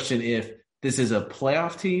settle the question if this is a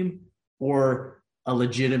playoff team or a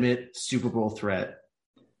legitimate Super Bowl threat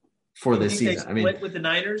for this season. I mean, with the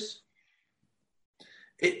Niners,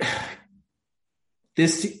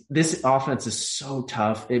 this offense is so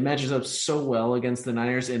tough. It matches up so well against the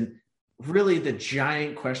Niners, and really the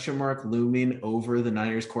giant question mark looming over the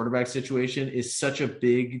Niners quarterback situation is such a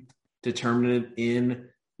big determinant in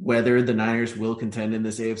whether the Niners will contend in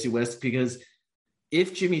this AFC West. Because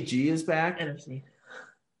if Jimmy G is back, NFC.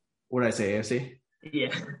 What did I say, AFC?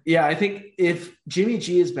 Yeah. Yeah, I think if Jimmy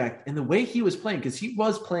G is back and the way he was playing, because he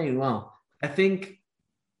was playing well, I think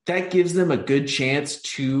that gives them a good chance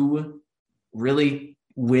to really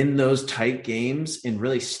win those tight games and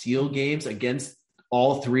really steal games against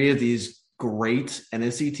all 3 of these great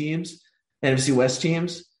NFC West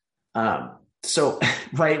teams. So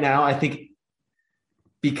right now, I think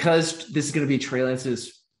because this is going to be Trey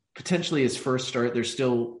Lance's potentially his first start, there's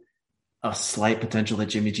still a slight potential that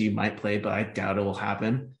Jimmy G might play, but I doubt it will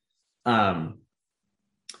happen. I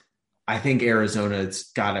think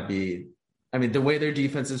Arizona's got to be I mean, the way their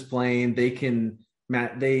defense is playing, they can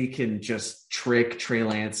just trick Trey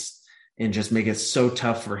Lance and just make it so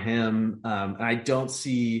tough for him. I don't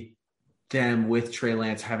see them with Trey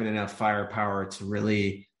Lance having enough firepower to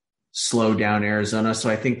really slow down Arizona. So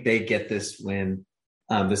I think they get this win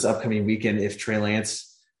this upcoming weekend if Trey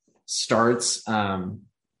Lance starts.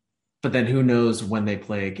 But then who knows when they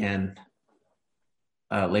play again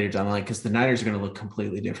later down the line, because the Niners are going to look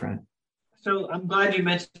completely different. So I'm glad you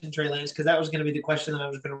mentioned Trey Lance, because that was going to be the question that I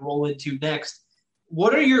was going to roll into next.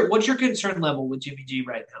 What's your concern level with Jimmy G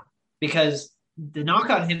right now? Because the knock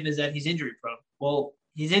on him is that he's injury prone. Well,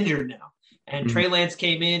 he's injured now, and Trey Lance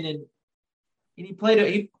came in and he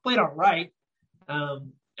played all right.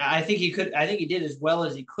 I think he did as well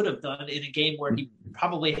as he could have done in a game where he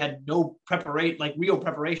probably had no real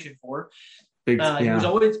preparation for. He was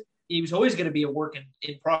always going to be a work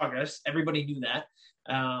in progress. Everybody knew that.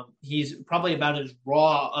 He's probably about as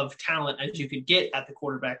raw of talent as you could get at the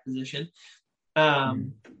quarterback position.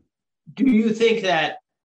 Do you think that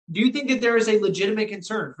there is a legitimate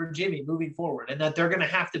concern for Jimmy moving forward, and that they're going to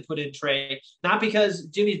have to put in Trey, not because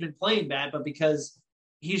Jimmy's been playing bad, but because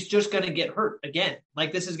he's just going to get hurt again?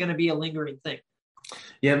 Like, this is going to be a lingering thing.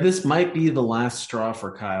 Yeah, this might be the last straw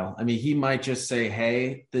for Kyle. I mean, he might just say,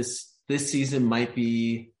 hey, this season might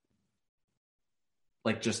be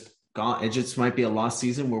like just gone. It just might be a lost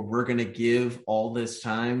season where we're going to give all this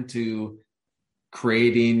time to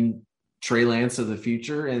creating Trey Lance of the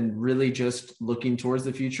future and really just looking towards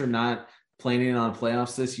the future, not planning on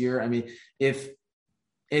playoffs this year. I mean, if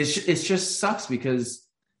it just sucks, because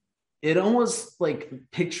it almost like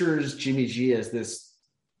pictures Jimmy G as this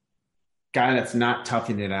guy that's not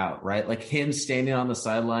toughing it out, right? Like him standing on the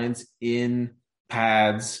sidelines in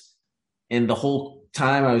pads, and the whole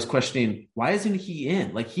time I was questioning, why isn't he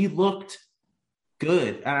in? Like, he looked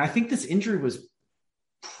good. And I think this injury was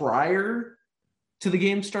prior to the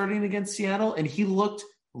game starting against Seattle, and he looked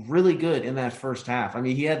really good in that first half. I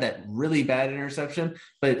mean, he had that really bad interception,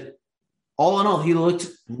 but all in all, he looked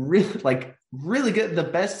really good. The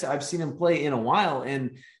best I've seen him play in a while.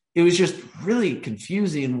 And it was just really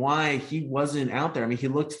confusing why he wasn't out there. I mean, he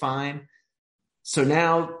looked fine. So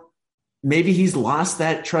now maybe he's lost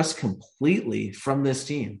that trust completely from this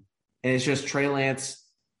team, and it's just Trey Lance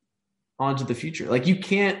onto the future. Like, you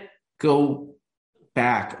can't go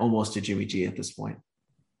back almost to Jimmy G at this point.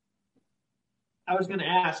 I was going to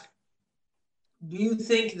ask, do you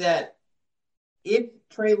think that if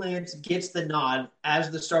Trey Lance gets the nod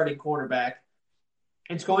as the starting quarterback,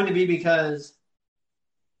 it's going to be because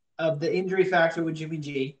of the injury factor with Jimmy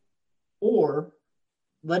G, or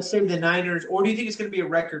let's say the Niners, or do you think it's going to be a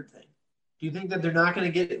record thing? Do you think that they're not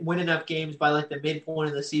going to win enough games by like the midpoint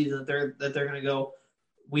of the season that they're going to go,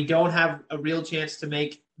 we don't have a real chance to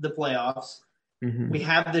make the playoffs? We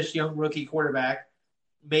have this young rookie quarterback.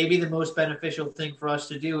 Maybe the most beneficial thing for us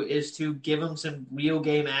to do is to give him some real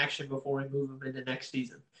game action before we move him into next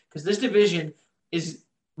season. Because this division is,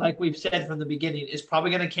 like we've said from the beginning, is probably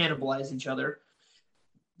going to cannibalize each other.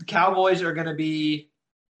 The Cowboys are going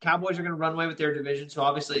to run away with their division. So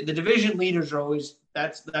obviously the division leaders are always,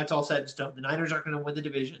 that's all set in stone. The Niners aren't going to win the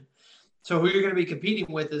division. So who you're going to be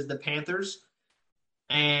competing with is the Panthers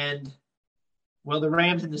and, well, the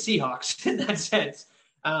Rams and the Seahawks in that sense.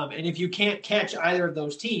 And if you can't catch either of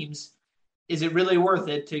those teams, is it really worth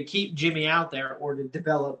it to keep Jimmy out there or to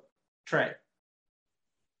develop Trey?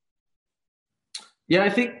 Yeah, I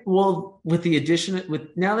think, well, with the addition,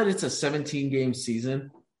 now that it's a 17-game season,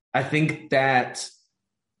 I think that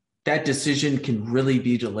decision can really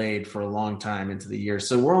be delayed for a long time into the year.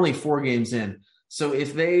 So we're only 4 games in. So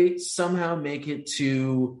if they somehow make it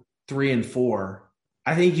to 3 and 4,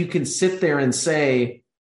 I think you can sit there and say,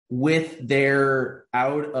 with their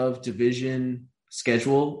out of division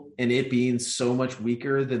schedule and it being so much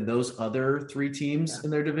weaker than those other 3 teams in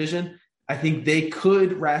their division, I think they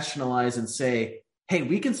could rationalize and say, hey,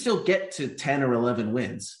 we can still get to 10 or 11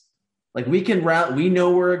 wins. Like, we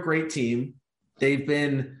know we're a great team. They've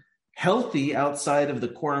been healthy outside of the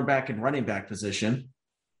cornerback and running back position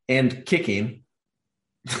and kicking,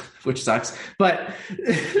 which sucks, but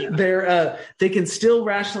they can still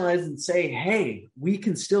rationalize and say, hey, we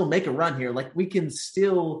can still make a run here. Like, we can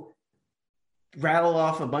still rattle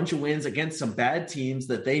off a bunch of wins against some bad teams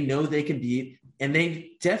that they know they can beat. And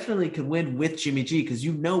they definitely could win with Jimmy G, because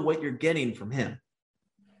you know what you're getting from him.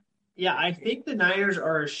 Yeah, I think the Niners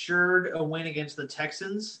are assured a win against the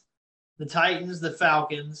Texans, the Titans, the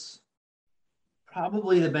Falcons,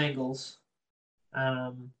 probably the Bengals.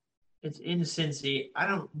 It's in Cincy. I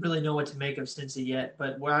don't really know what to make of Cincy yet,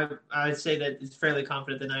 but I'd say that it's fairly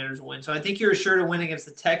confident the Niners will win. So I think you're assured a win against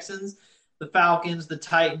the Texans, the Falcons, the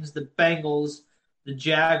Titans, the Bengals, the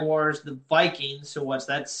Jaguars, the Vikings. So what's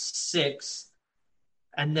that? 6.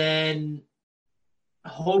 And then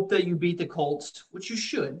hope that you beat the Colts, which you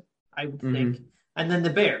should, I would think. And then the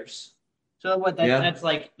Bears. So what? That's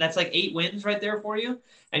like 8 wins right there for you,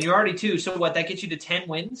 and you're already 2. So what? That gets you to 10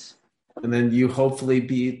 wins. And then you hopefully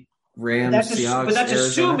beat Rams, Seahawks, but that's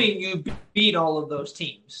Arizona. assuming you beat all of those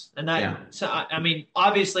teams. And so I mean,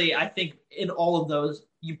 obviously, I think in all of those,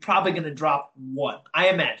 you're probably going to drop 1. I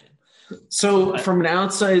imagine. So from an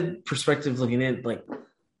outside perspective, looking in, like,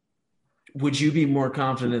 would you be more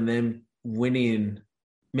confident in them winning,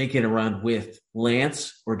 making a run with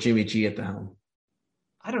Lance or Jimmy G at the helm?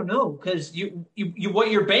 I don't know, because you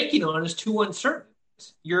what you're banking on is 2 uncertainties.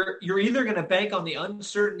 You're either going to bank on the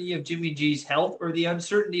uncertainty of Jimmy G's health or the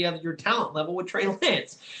uncertainty of your talent level with Trey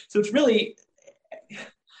Lance. So it's really,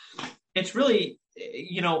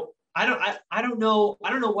 I don't know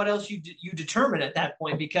what else you determine at that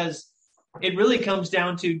point, because it really comes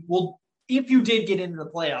down to, well, if you did get into the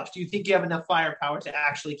playoffs, do you think you have enough firepower to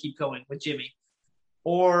actually keep going with Jimmy?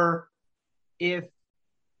 Or if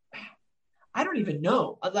I don't even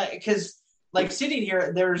know, because sitting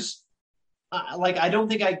here, there's I don't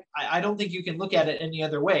think you can look at it any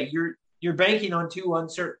other way. You're banking on 2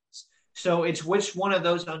 uncertainties. So it's which one of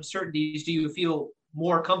those uncertainties do you feel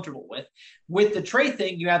more comfortable with? With the Trey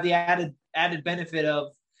thing, you have the added benefit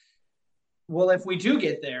of, well, if we do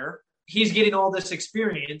get there, he's getting all this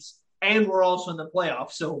experience, and we're also in the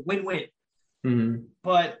playoffs, so win-win. Mm-hmm.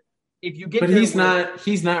 But if you get, he's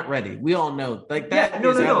not ready. We all know, like, that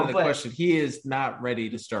is out of the question. He is not ready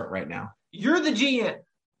to start right now. You're the GM.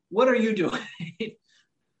 What are you doing?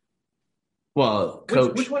 Well,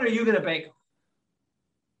 coach, which one are you going to bank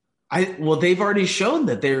on? Well, they've already shown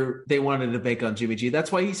that they wanted to bank on Jimmy G.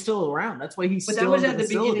 That's why he's still around. That's why he's. But still that was at the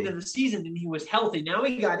beginning of the season, and he was healthy. Now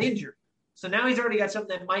he got injured, so now he's already got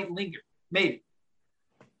something that might linger. Maybe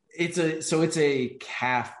it's a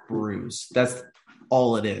calf bruise. That's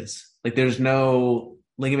all it is. Like, there's no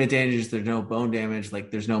ligament damage, there's no bone damage,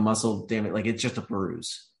 like, there's no muscle damage. Like, it's just a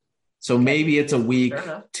bruise. So maybe it's a week,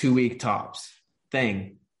 2 week tops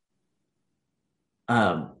thing.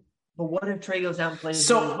 But what if Trey goes out and plays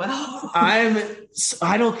really well?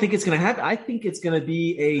 I don't think it's going to happen. I think it's going to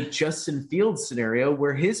be a Justin Fields scenario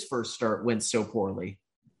where his first start went so poorly.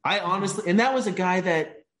 I honestly, and that was a guy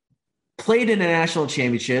that played in a national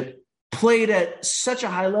championship, played at such a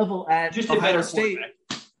high level at Ohio State.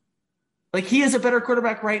 Like, he is a better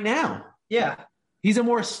quarterback right now. Yeah. He's a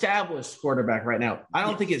more established quarterback right now. I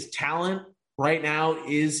don't think his talent right now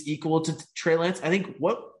is equal to Trey Lance. I think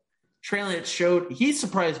what Trey Lance showed, he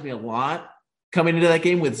surprised me a lot coming into that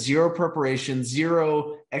game with 0 preparation,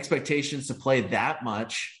 0 expectations to play that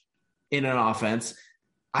much in an offense.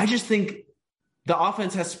 I just think the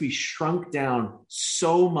offense has to be shrunk down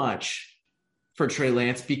so much for Trey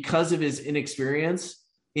Lance because of his inexperience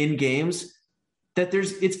in games that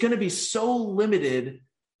it's going to be so limited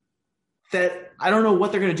that I don't know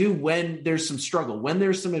what they're going to do when there's some struggle, when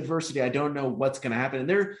there's some adversity. I don't know what's going to happen. And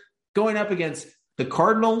they're going up against the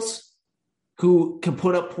Cardinals, who can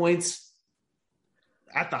put up points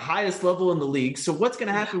at the highest level in the league. So what's going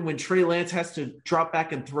to happen when Trey Lance has to drop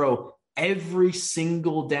back and throw every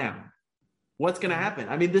single down? What's going to happen?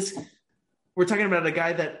 I mean, we're talking about a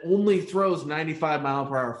guy that only throws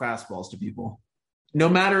 95-mile-per-hour fastballs to people, no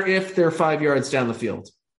matter if they're 5 yards down the field.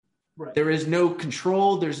 Right. There is no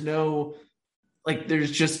control. There's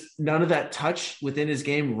just none of that touch within his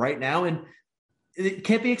game right now. And it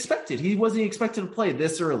can't be expected. He wasn't expected to play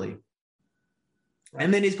this early. Right.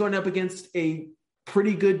 And then he's going up against a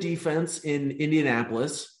pretty good defense in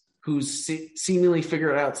Indianapolis, who's seemingly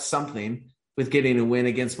figured out something with getting a win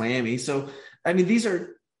against Miami. So, I mean, these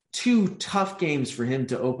are 2 tough games for him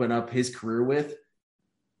to open up his career with.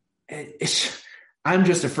 And I'm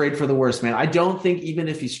just afraid for the worst, man. I don't think even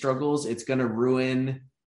if he struggles, it's going to ruin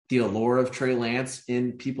the allure of Trey Lance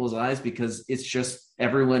in people's eyes, because it's just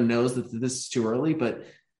everyone knows that this is too early. But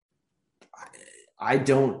I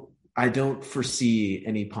don't foresee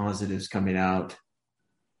any positives coming out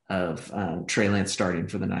of Trey Lance starting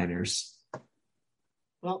for the Niners.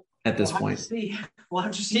 Well, at this point, we'll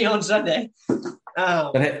have to see on Sunday.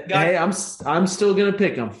 But hey, I'm still going to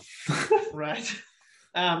pick him. Right.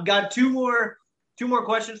 Got two more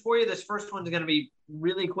questions for you. This first one's going to be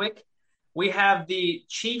really quick. We have the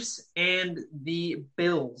Chiefs and the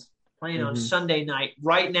Bills playing on Sunday night.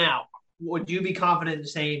 Right now, would you be confident in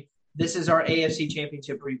saying this is our AFC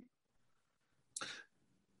Championship preview?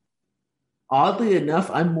 Oddly enough,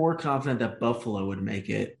 I'm more confident that Buffalo would make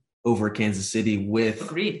it over Kansas City with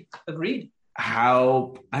Agreed.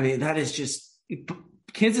 That is just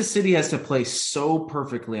Kansas City has to play so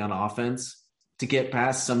perfectly on offense to get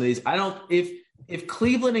past some of these. If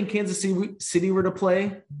Cleveland and Kansas City were to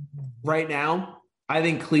play right now, I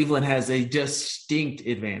think Cleveland has a distinct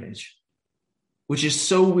advantage, which is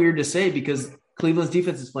so weird to say because Cleveland's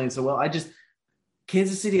defense is playing so well.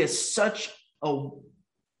 Kansas City has such a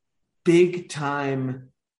big time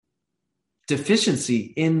deficiency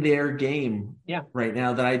in their game right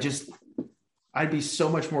now that I'd be so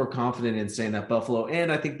much more confident in saying that Buffalo,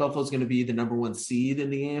 and I think Buffalo's going to be the number 1 seed in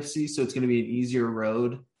the AFC, so it's going to be an easier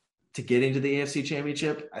road to get into the AFC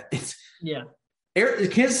Championship.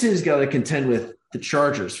 Kansas City's got to contend with the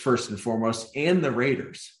Chargers first and foremost, and the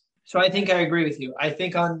Raiders. So I think I agree with you. I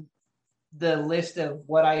think on the list of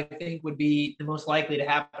what I think would be the most likely to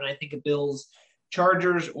happen, I think a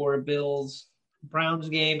Bills-Chargers or a Bills-Browns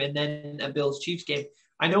game, and then a Bills-Chiefs game.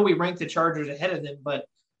 I know we ranked the Chargers ahead of them, but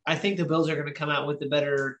I think the Bills are going to come out with the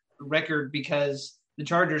better record because the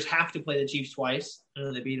Chargers have to play the Chiefs twice. I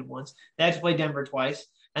know they beat them once. They have to play Denver twice,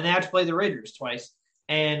 and they have to play the Raiders twice.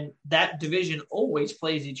 And that division always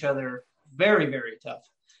plays each other very, very tough.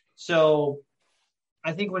 So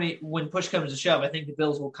I think when push comes to shove, I think the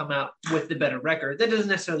Bills will come out with the better record. That doesn't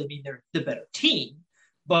necessarily mean they're the better team,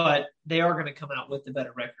 but they are going to come out with the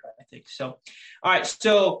better record, I think. So, all right,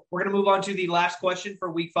 so we're going to move on to the last question for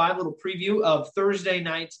Week 5, a little preview of Thursday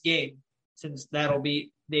night's game, since that'll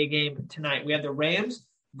be the game tonight. We have the Rams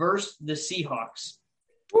versus the Seahawks.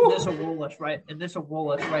 This will roll us right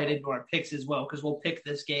into our picks as well, because we'll pick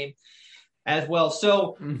this game as well.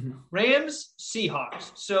 So, Rams,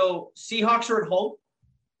 Seahawks. So, Seahawks are at home.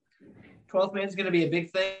 12th man's going to be a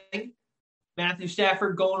big thing. Matthew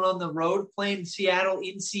Stafford going on the road, playing Seattle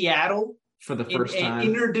in Seattle. For the first time.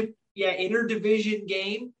 Interdivision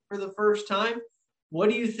game for the first time. What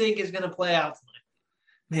do you think is going to play out tonight?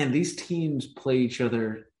 Man, these teams play each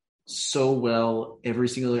other so well every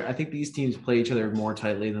single year. I think these teams play each other more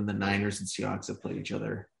tightly than the Niners and Seahawks have played each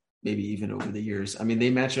other, maybe even over the years. I mean, they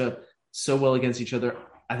match up so well against each other.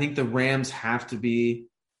 I think the Rams have to be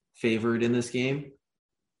favored in this game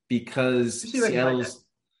because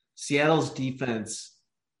Seattle's defense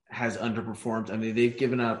has underperformed. I mean, they've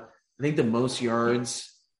given up, I think, the most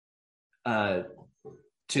yards to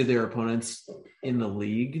their opponents in the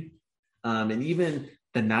league. And even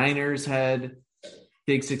the Niners had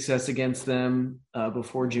big success against them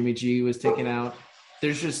before Jimmy G was taken out.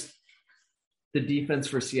 There's just the defense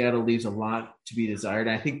for Seattle leaves a lot to be desired.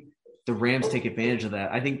 I think the Rams take advantage of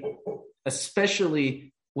that. I think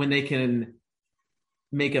especially when they can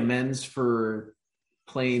make amends for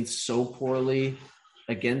playing so poorly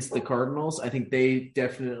against the Cardinals, I think they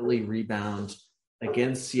definitely rebound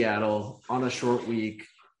against Seattle on a short week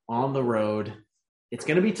on the road. It's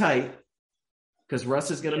going to be tight because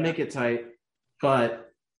Russ is going to make it tight,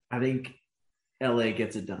 but I think LA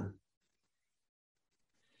gets it done.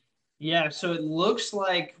 Yeah, so it looks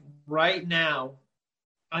like right now,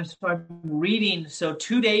 I'm reading, so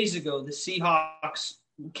 2 days ago, the Seahawks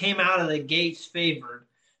came out of the gates favored,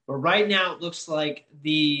 but right now it looks like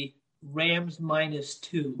the Rams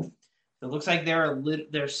 -2. It looks like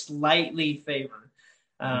they're slightly favored,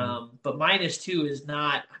 but -2 is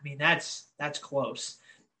not. I mean, that's close.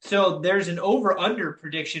 So there's an over/under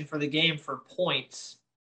prediction for the game for points.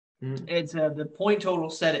 It's the point total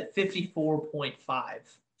set at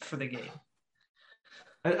 54.5 for the game.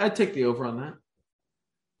 I'd take the over on that.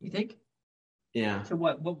 You think? Yeah. So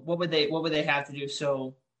what would they have to do?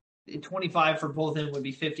 So 25 for both of them would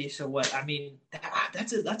be 50. So what? I mean,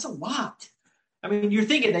 that's a lot. I mean, you're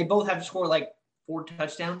thinking they both have to score like 4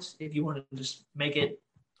 touchdowns if you want to just make it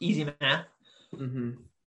easy math. Mm-hmm.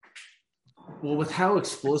 Well, with how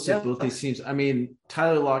explosive both these teams, I mean,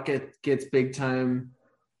 Tyler Lockett gets big time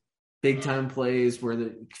plays where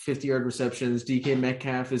the 50-yard receptions. DK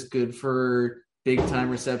Metcalf is good for big time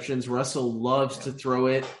receptions. Russell loves to throw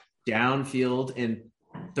it downfield, and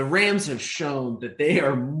the Rams have shown that they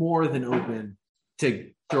are more than open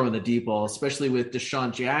to throwing the deep ball, especially with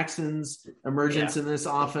Deshaun Jackson's emergence in this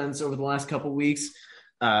offense over the last couple of weeks.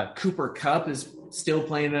 Cooper Kupp is still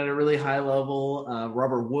playing at a really high level.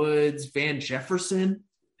 Robert Woods, Van Jefferson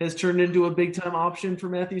has turned into a big time option for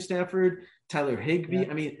Matthew Stafford. Tyler Higbee.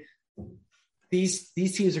 I mean, these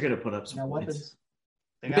teams are going to put up some points,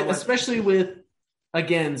 especially with,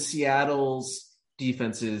 again, Seattle's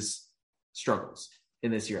defense's struggles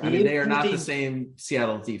in this year. I mean, they are not the same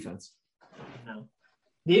Seattle defense. No.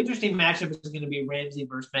 The interesting matchup is going to be Ramsey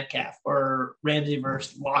versus Metcalf or Ramsey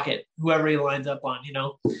versus Lockett, whoever he lines up on.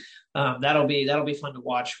 That'll be fun to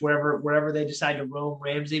watch wherever they decide to roam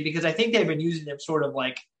Ramsey, because I think they've been using him sort of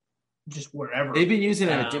like just wherever. They've been using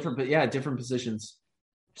him at different positions.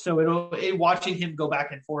 So watching him go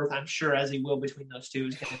back and forth, I'm sure, as he will between those two,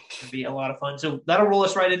 is going to be a lot of fun. So that'll roll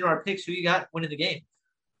us right into our picks. Who you got winning the game?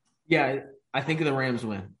 Yeah, I think the Rams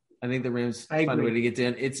win. I think the Rams find a way to get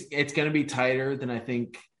in. It's going to be tighter than I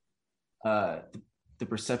think the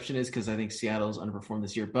perception is, because I think Seattle's underperformed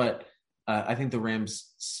this year. But I think the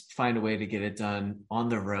Rams find a way to get it done on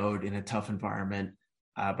the road in a tough environment.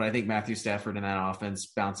 But I think Matthew Stafford and that offense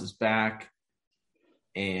bounces back.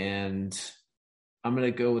 And I'm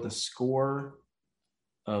going to go with a score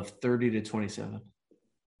of 30-27.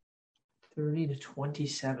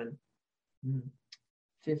 30-27.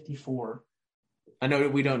 54. I know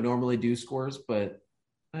we don't normally do scores, but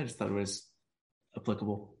I just thought it was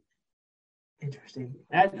applicable. Interesting.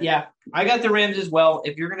 Yeah, I got the Rams as well.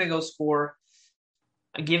 If you're going to go score,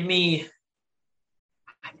 I think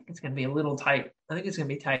it's going to be a little tight. I think it's going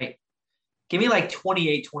to be tight. Give me like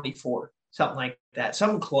 28-24, something like that,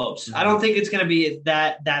 something close. Mm-hmm. I don't think it's going to be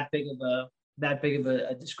that big of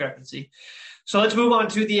a discrepancy. So let's move on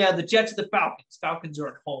to the Jets and the Falcons. Falcons are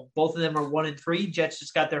at home. Both of them are 1-3. Jets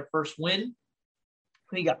just got their first win.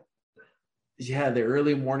 What do you got? Yeah, the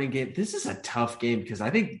early morning game. This is a tough game because I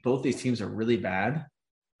think both these teams are really bad.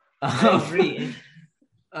 I agree.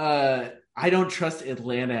 I don't trust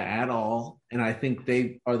Atlanta at all, and I think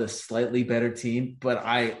they are the slightly better team, but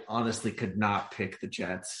I honestly could not pick the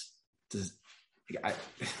Jets. I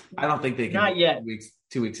don't think they can. Not yet.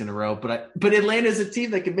 2 weeks in a row, but Atlanta is a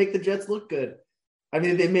team that can make the Jets look good. I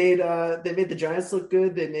mean, they made the Giants look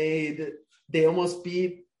good. They almost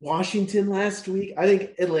beat Washington last week. I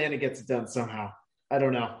think Atlanta gets it done somehow. I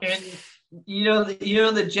don't know. And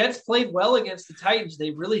the Jets played well against the Titans. They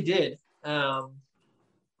really did. Well,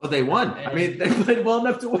 they won. I mean, they played well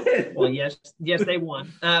enough to win. Well, yes, they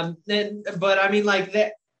won. But I mean, like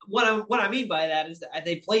that. What I mean by that is that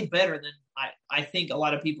they played better than I think a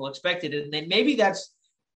lot of people expected, and then maybe that's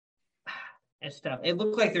tough. It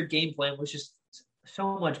looked like their game plan was just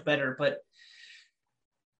so much better, but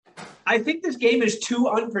I think this game is too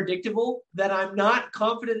unpredictable that I'm not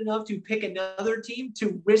confident enough to pick another team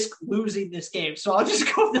to risk losing this game. So I'll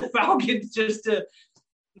just go with the Falcons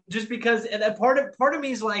just because, and a part of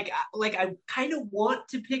me is like I kind of want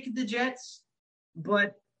to pick the Jets,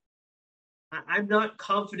 but I'm not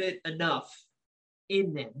confident enough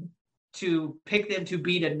in them to pick them to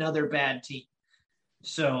beat another bad team.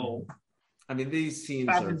 So, I mean, these teams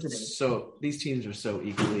are so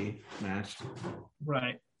equally matched.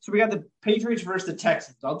 Right. So we got the Patriots versus the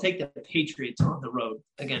Texans. I'll take the Patriots on the road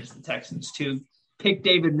against the Texans to pick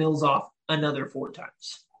David Mills off another 4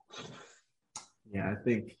 times. Yeah,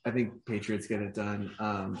 I think Patriots get it done.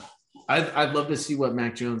 I'd love to see what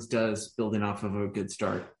Mac Jones does building off of a good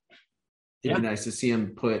start. It'd be nice to see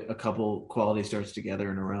him put a couple quality starts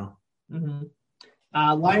together in a row.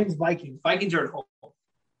 Mm-hmm. Lions, Vikings. Vikings are at home.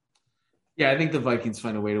 Yeah, I think the Vikings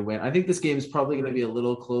find a way to win. I think this game is probably going to be a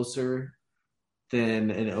little closer than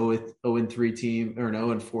an 0-3 team or an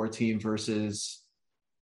 0-4 team versus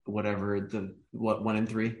whatever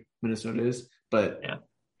 1-3 Minnesota is. But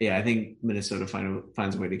yeah, I think Minnesota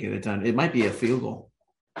finds a way to get it done. It might be a field goal.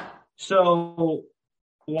 So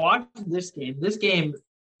watch this game. This game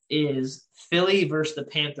is Philly versus the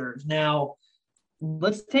Panthers. Now,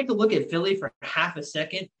 let's take a look at Philly for half a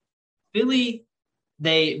second. Philly,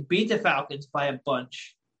 they beat the Falcons by a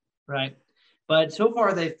bunch, right? But so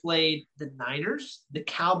far they've played the Niners, the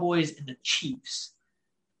Cowboys, and the Chiefs.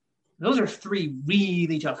 Those are 3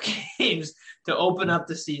 really tough games to open up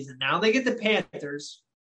the season. Now they get the Panthers.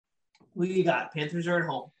 What do you got? Panthers are at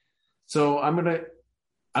home. So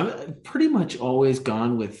I'm pretty much always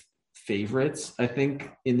gone with favorites, I think,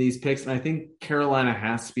 in these picks. And I think Carolina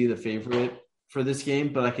has to be the favorite for this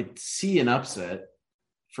game, but I could see an upset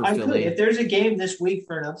for Philly. If there's a game this week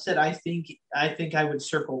for an upset, I think I would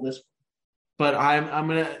circle this one. But I'm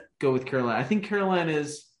going to go with Carolina. I think Carolina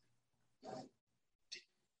is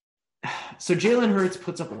 – so Jalen Hurts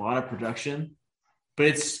puts up a lot of production, but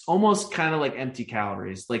it's almost kind of like empty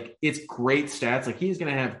calories. Like, it's great stats. Like, he's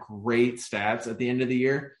going to have great stats at the end of the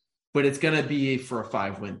year, but it's going to be for a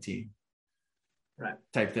 5-win team. Right.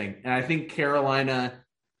 Type thing. And I think Carolina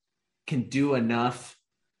can do enough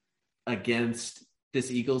against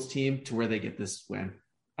this Eagles team to where they get this win.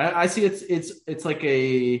 I see it's like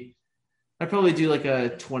I'd probably do like a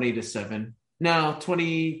 20-7. No,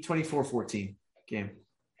 24-14 game.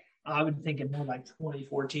 I would think it more like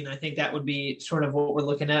 2014. I think that would be sort of what we're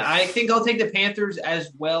looking at. I think I'll take the Panthers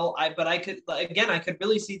as well. But I could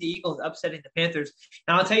really see the Eagles upsetting the Panthers.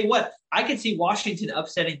 Now I'll tell you what, I could see Washington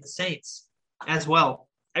upsetting the Saints as well.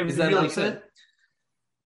 Is that really upset?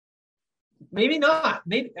 Maybe not.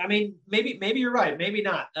 Maybe you're right. Maybe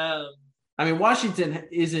not. I I mean, Washington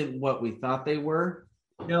isn't what we thought they were.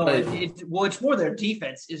 No, it's more their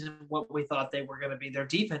defense isn't what we thought they were going to be. Their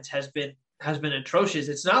defense has been atrocious.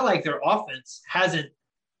 It's not like their offense hasn't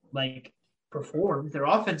like performed. Their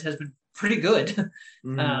offense has been pretty good,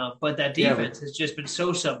 but that defense has just been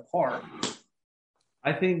so subpar.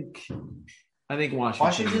 I think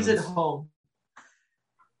Washington's at home.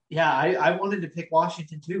 Yeah, I wanted to pick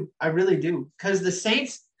Washington too. I really do, because the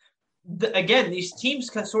Saints. Again, these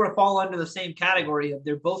teams sort of fall under the same category of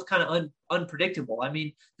they're both kind of unpredictable. I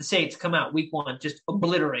mean, the Saints come out week 1, just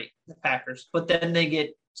obliterate the Packers, but then they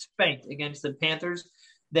get spanked against the Panthers.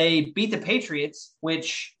 They beat the Patriots,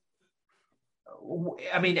 which,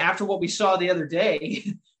 I mean, after what we saw the other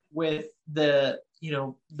day with the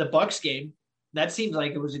Bucks game, that seems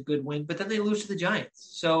like it was a good win, but then they lose to the Giants.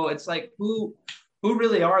 So it's like, who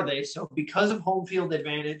really are they? So because of home field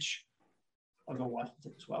advantage, I'll go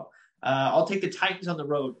Washington as well. I'll take the Titans on the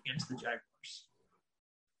road against the Jaguars.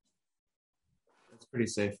 That's pretty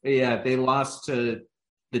safe. Yeah, they lost to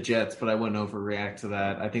the Jets, but I wouldn't overreact to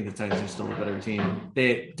that. I think the Titans are still a better team.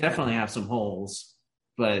 They definitely have some holes,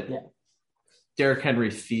 but Derrick Henry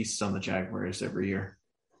feasts on the Jaguars every year.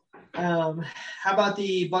 How about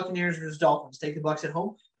the Buccaneers versus Dolphins? Take the Bucs at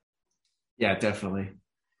home? Yeah, definitely.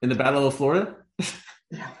 In the Battle of Florida?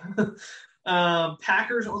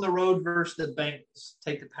 Packers on the road versus the Bengals.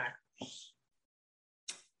 Take the Packers.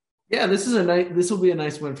 Yeah, this will be a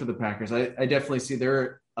nice win for the Packers. I definitely see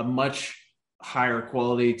they're a much higher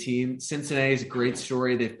quality team. Cincinnati's a great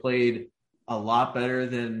story. They've played a lot better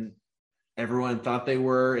than everyone thought they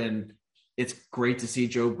were, and it's great to see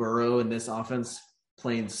Joe Burrow in this offense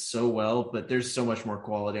playing so well, but there's so much more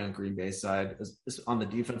quality on Green Bay's side. On the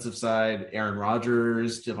defensive side, Aaron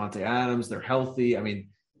Rodgers, Devontae Adams, they're healthy. I mean,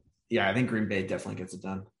 yeah, I think Green Bay definitely gets it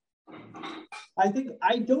done. I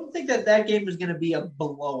don't think that game is going to be a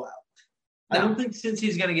blowout. No. I don't think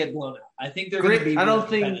Cincy's going to get blown out. I think they're going to be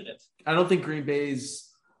competitive. I don't think Green Bay's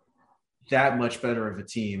that much better of a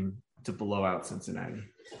team to blow out Cincinnati.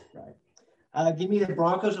 Right. Give me the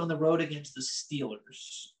Broncos on the road against the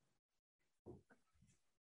Steelers.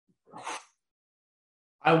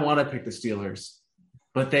 I want to pick the Steelers,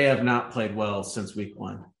 but they have not played well since week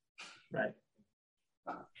 1. Right.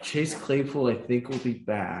 Chase Claypool, I think, will be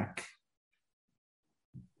back.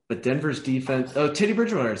 But Denver's defense. Oh, Teddy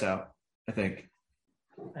Bridgewater's out, I think.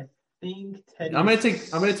 I think Teddy. I'm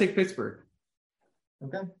gonna take Pittsburgh.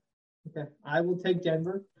 Okay. I will take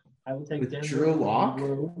Denver. Denver. Drew Lock.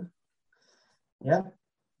 Yeah.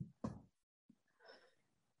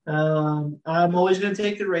 I'm always going to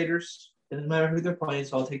take the Raiders. Doesn't matter who they're playing,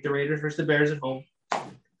 so I'll take the Raiders versus the Bears at home.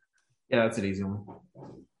 Yeah, that's an easy one.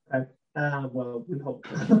 Okay. Well, we hope.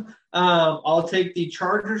 I'll take the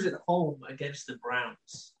Chargers at home against the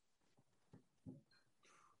Browns.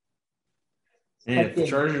 And if the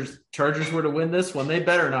Chargers were to win this one, they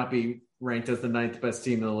better not be ranked as the 9th best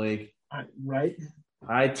team in the league. Right.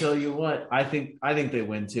 I tell you what, I think they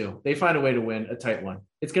win too. They find a way to win a tight one.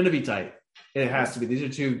 It's going to be tight. It has to be. These are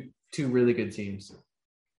two really good teams.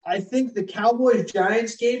 I think the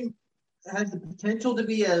Cowboys-Giants game has the potential to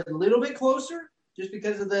be a little bit closer just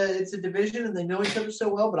because of it's a division and they know each other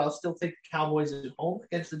so well, but I'll still take the Cowboys at home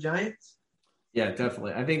against the Giants. Yeah,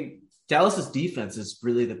 definitely. I think Dallas's defense is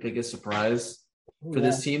really the biggest surprise for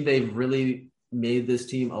this team. They've really made this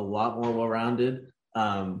team a lot more well-rounded.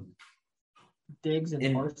 Diggs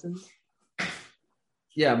and Parsons.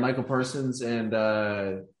 Yeah, Michael Parsons and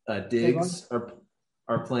Diggs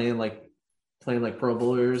are playing like Pro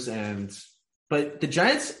Bowlers, but the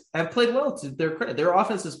Giants have played well to their credit. Their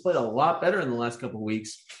offense has played a lot better in the last couple of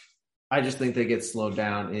weeks. I just think they get slowed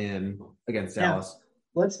down against Dallas.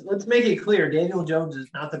 Let's make it clear: Daniel Jones is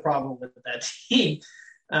not the problem with that team.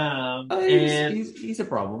 He's a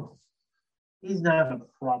problem. He's not a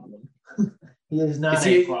problem. He is not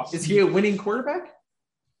a problem. Is he a winning quarterback?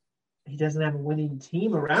 He doesn't have a winning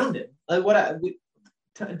team around him.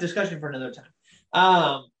 Discussion for another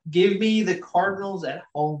time. Give me the Cardinals at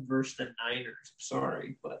home versus the Niners.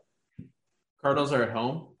 Sorry, but Cardinals are at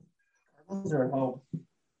home. Cardinals are at home.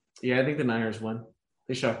 Yeah, I think the Niners win.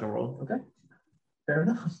 They shocked the world. Okay, fair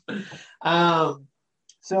enough.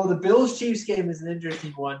 So the Bills-Chiefs game is an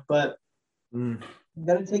interesting one, but I'm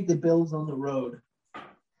going to take the Bills on the road.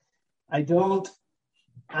 I'm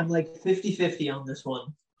like 50-50 on this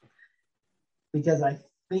one because I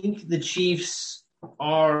think the Chiefs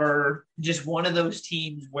are just one of those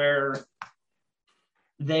teams where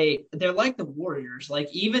they're like the Warriors. Like,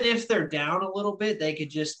 even if they're down a little bit, they could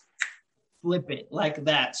just flip it like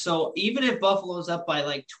that. So even if Buffalo's up by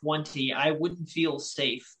like 20, I wouldn't feel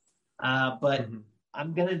safe. But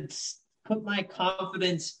I'm going to put my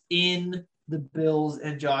confidence in the Bills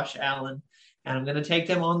and Josh Allen, and I'm going to take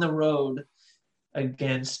them on the road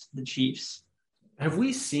against the Chiefs. Have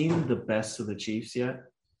we seen the best of the Chiefs yet?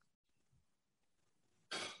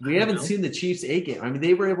 We haven't seen the Chiefs A game. I mean,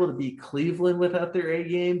 they were able to beat Cleveland without their A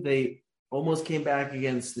game. They almost came back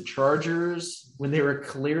against the Chargers when they were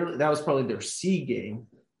clearly, that was probably their C game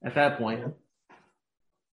at that point.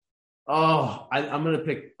 Oh, I'm gonna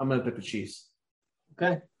pick the Chiefs.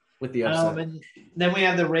 Okay. With the upset. And then we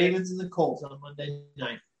have the Ravens and the Colts on Monday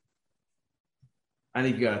night. I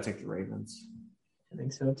think you gotta take the Ravens. I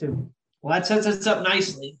think so too. Well, that sets us up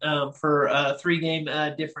nicely for a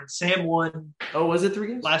 3-game difference. Sam won. Oh, was it 3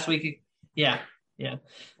 games? Last week. Yeah.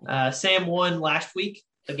 Sam won last week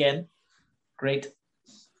again. Great.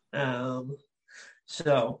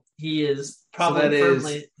 So he is probably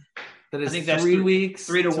firmly. That is I think 3 weeks,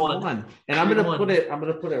 3-1. And I'm gonna put it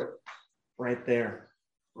right there,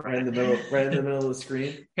 right in the middle of the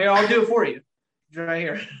screen. Here, I'll do it for you. Right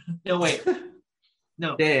here. No, wait.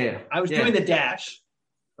 No. Yeah. I was doing the dash.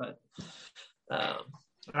 But all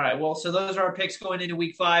right. Well, so those are our picks going into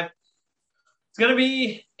week 5. It's going to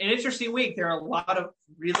be an interesting week. There are a lot of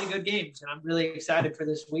really good games, and I'm really excited for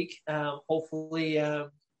this week. Hopefully,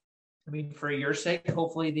 for your sake,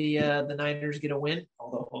 hopefully the Niners get a win.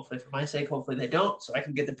 Although, hopefully for my sake, hopefully they don't, so I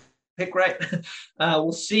can get the pick right.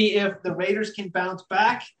 We'll see if the Raiders can bounce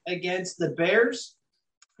back against the Bears.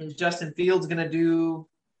 Is Justin Fields going to do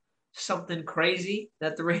something crazy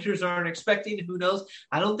that the Raiders aren't expecting? Who knows?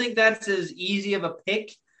 I don't think that's as easy of a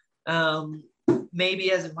pick.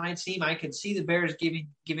 Maybe as it might seem. I could see the Bears giving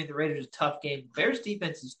the Raiders a tough game. Bears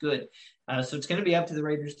defense is good. So it's going to be up to the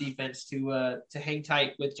Raiders defense to hang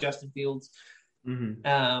tight with Justin Fields.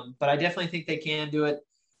 Mm-hmm. But I definitely think they can do it.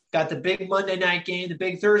 Got the big Monday night game, the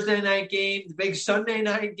big Thursday night game, the big Sunday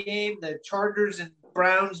night game, the Chargers and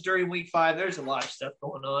Browns during week 5. There's a lot of stuff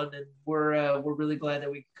going on, and we're really glad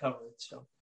that we can cover it. So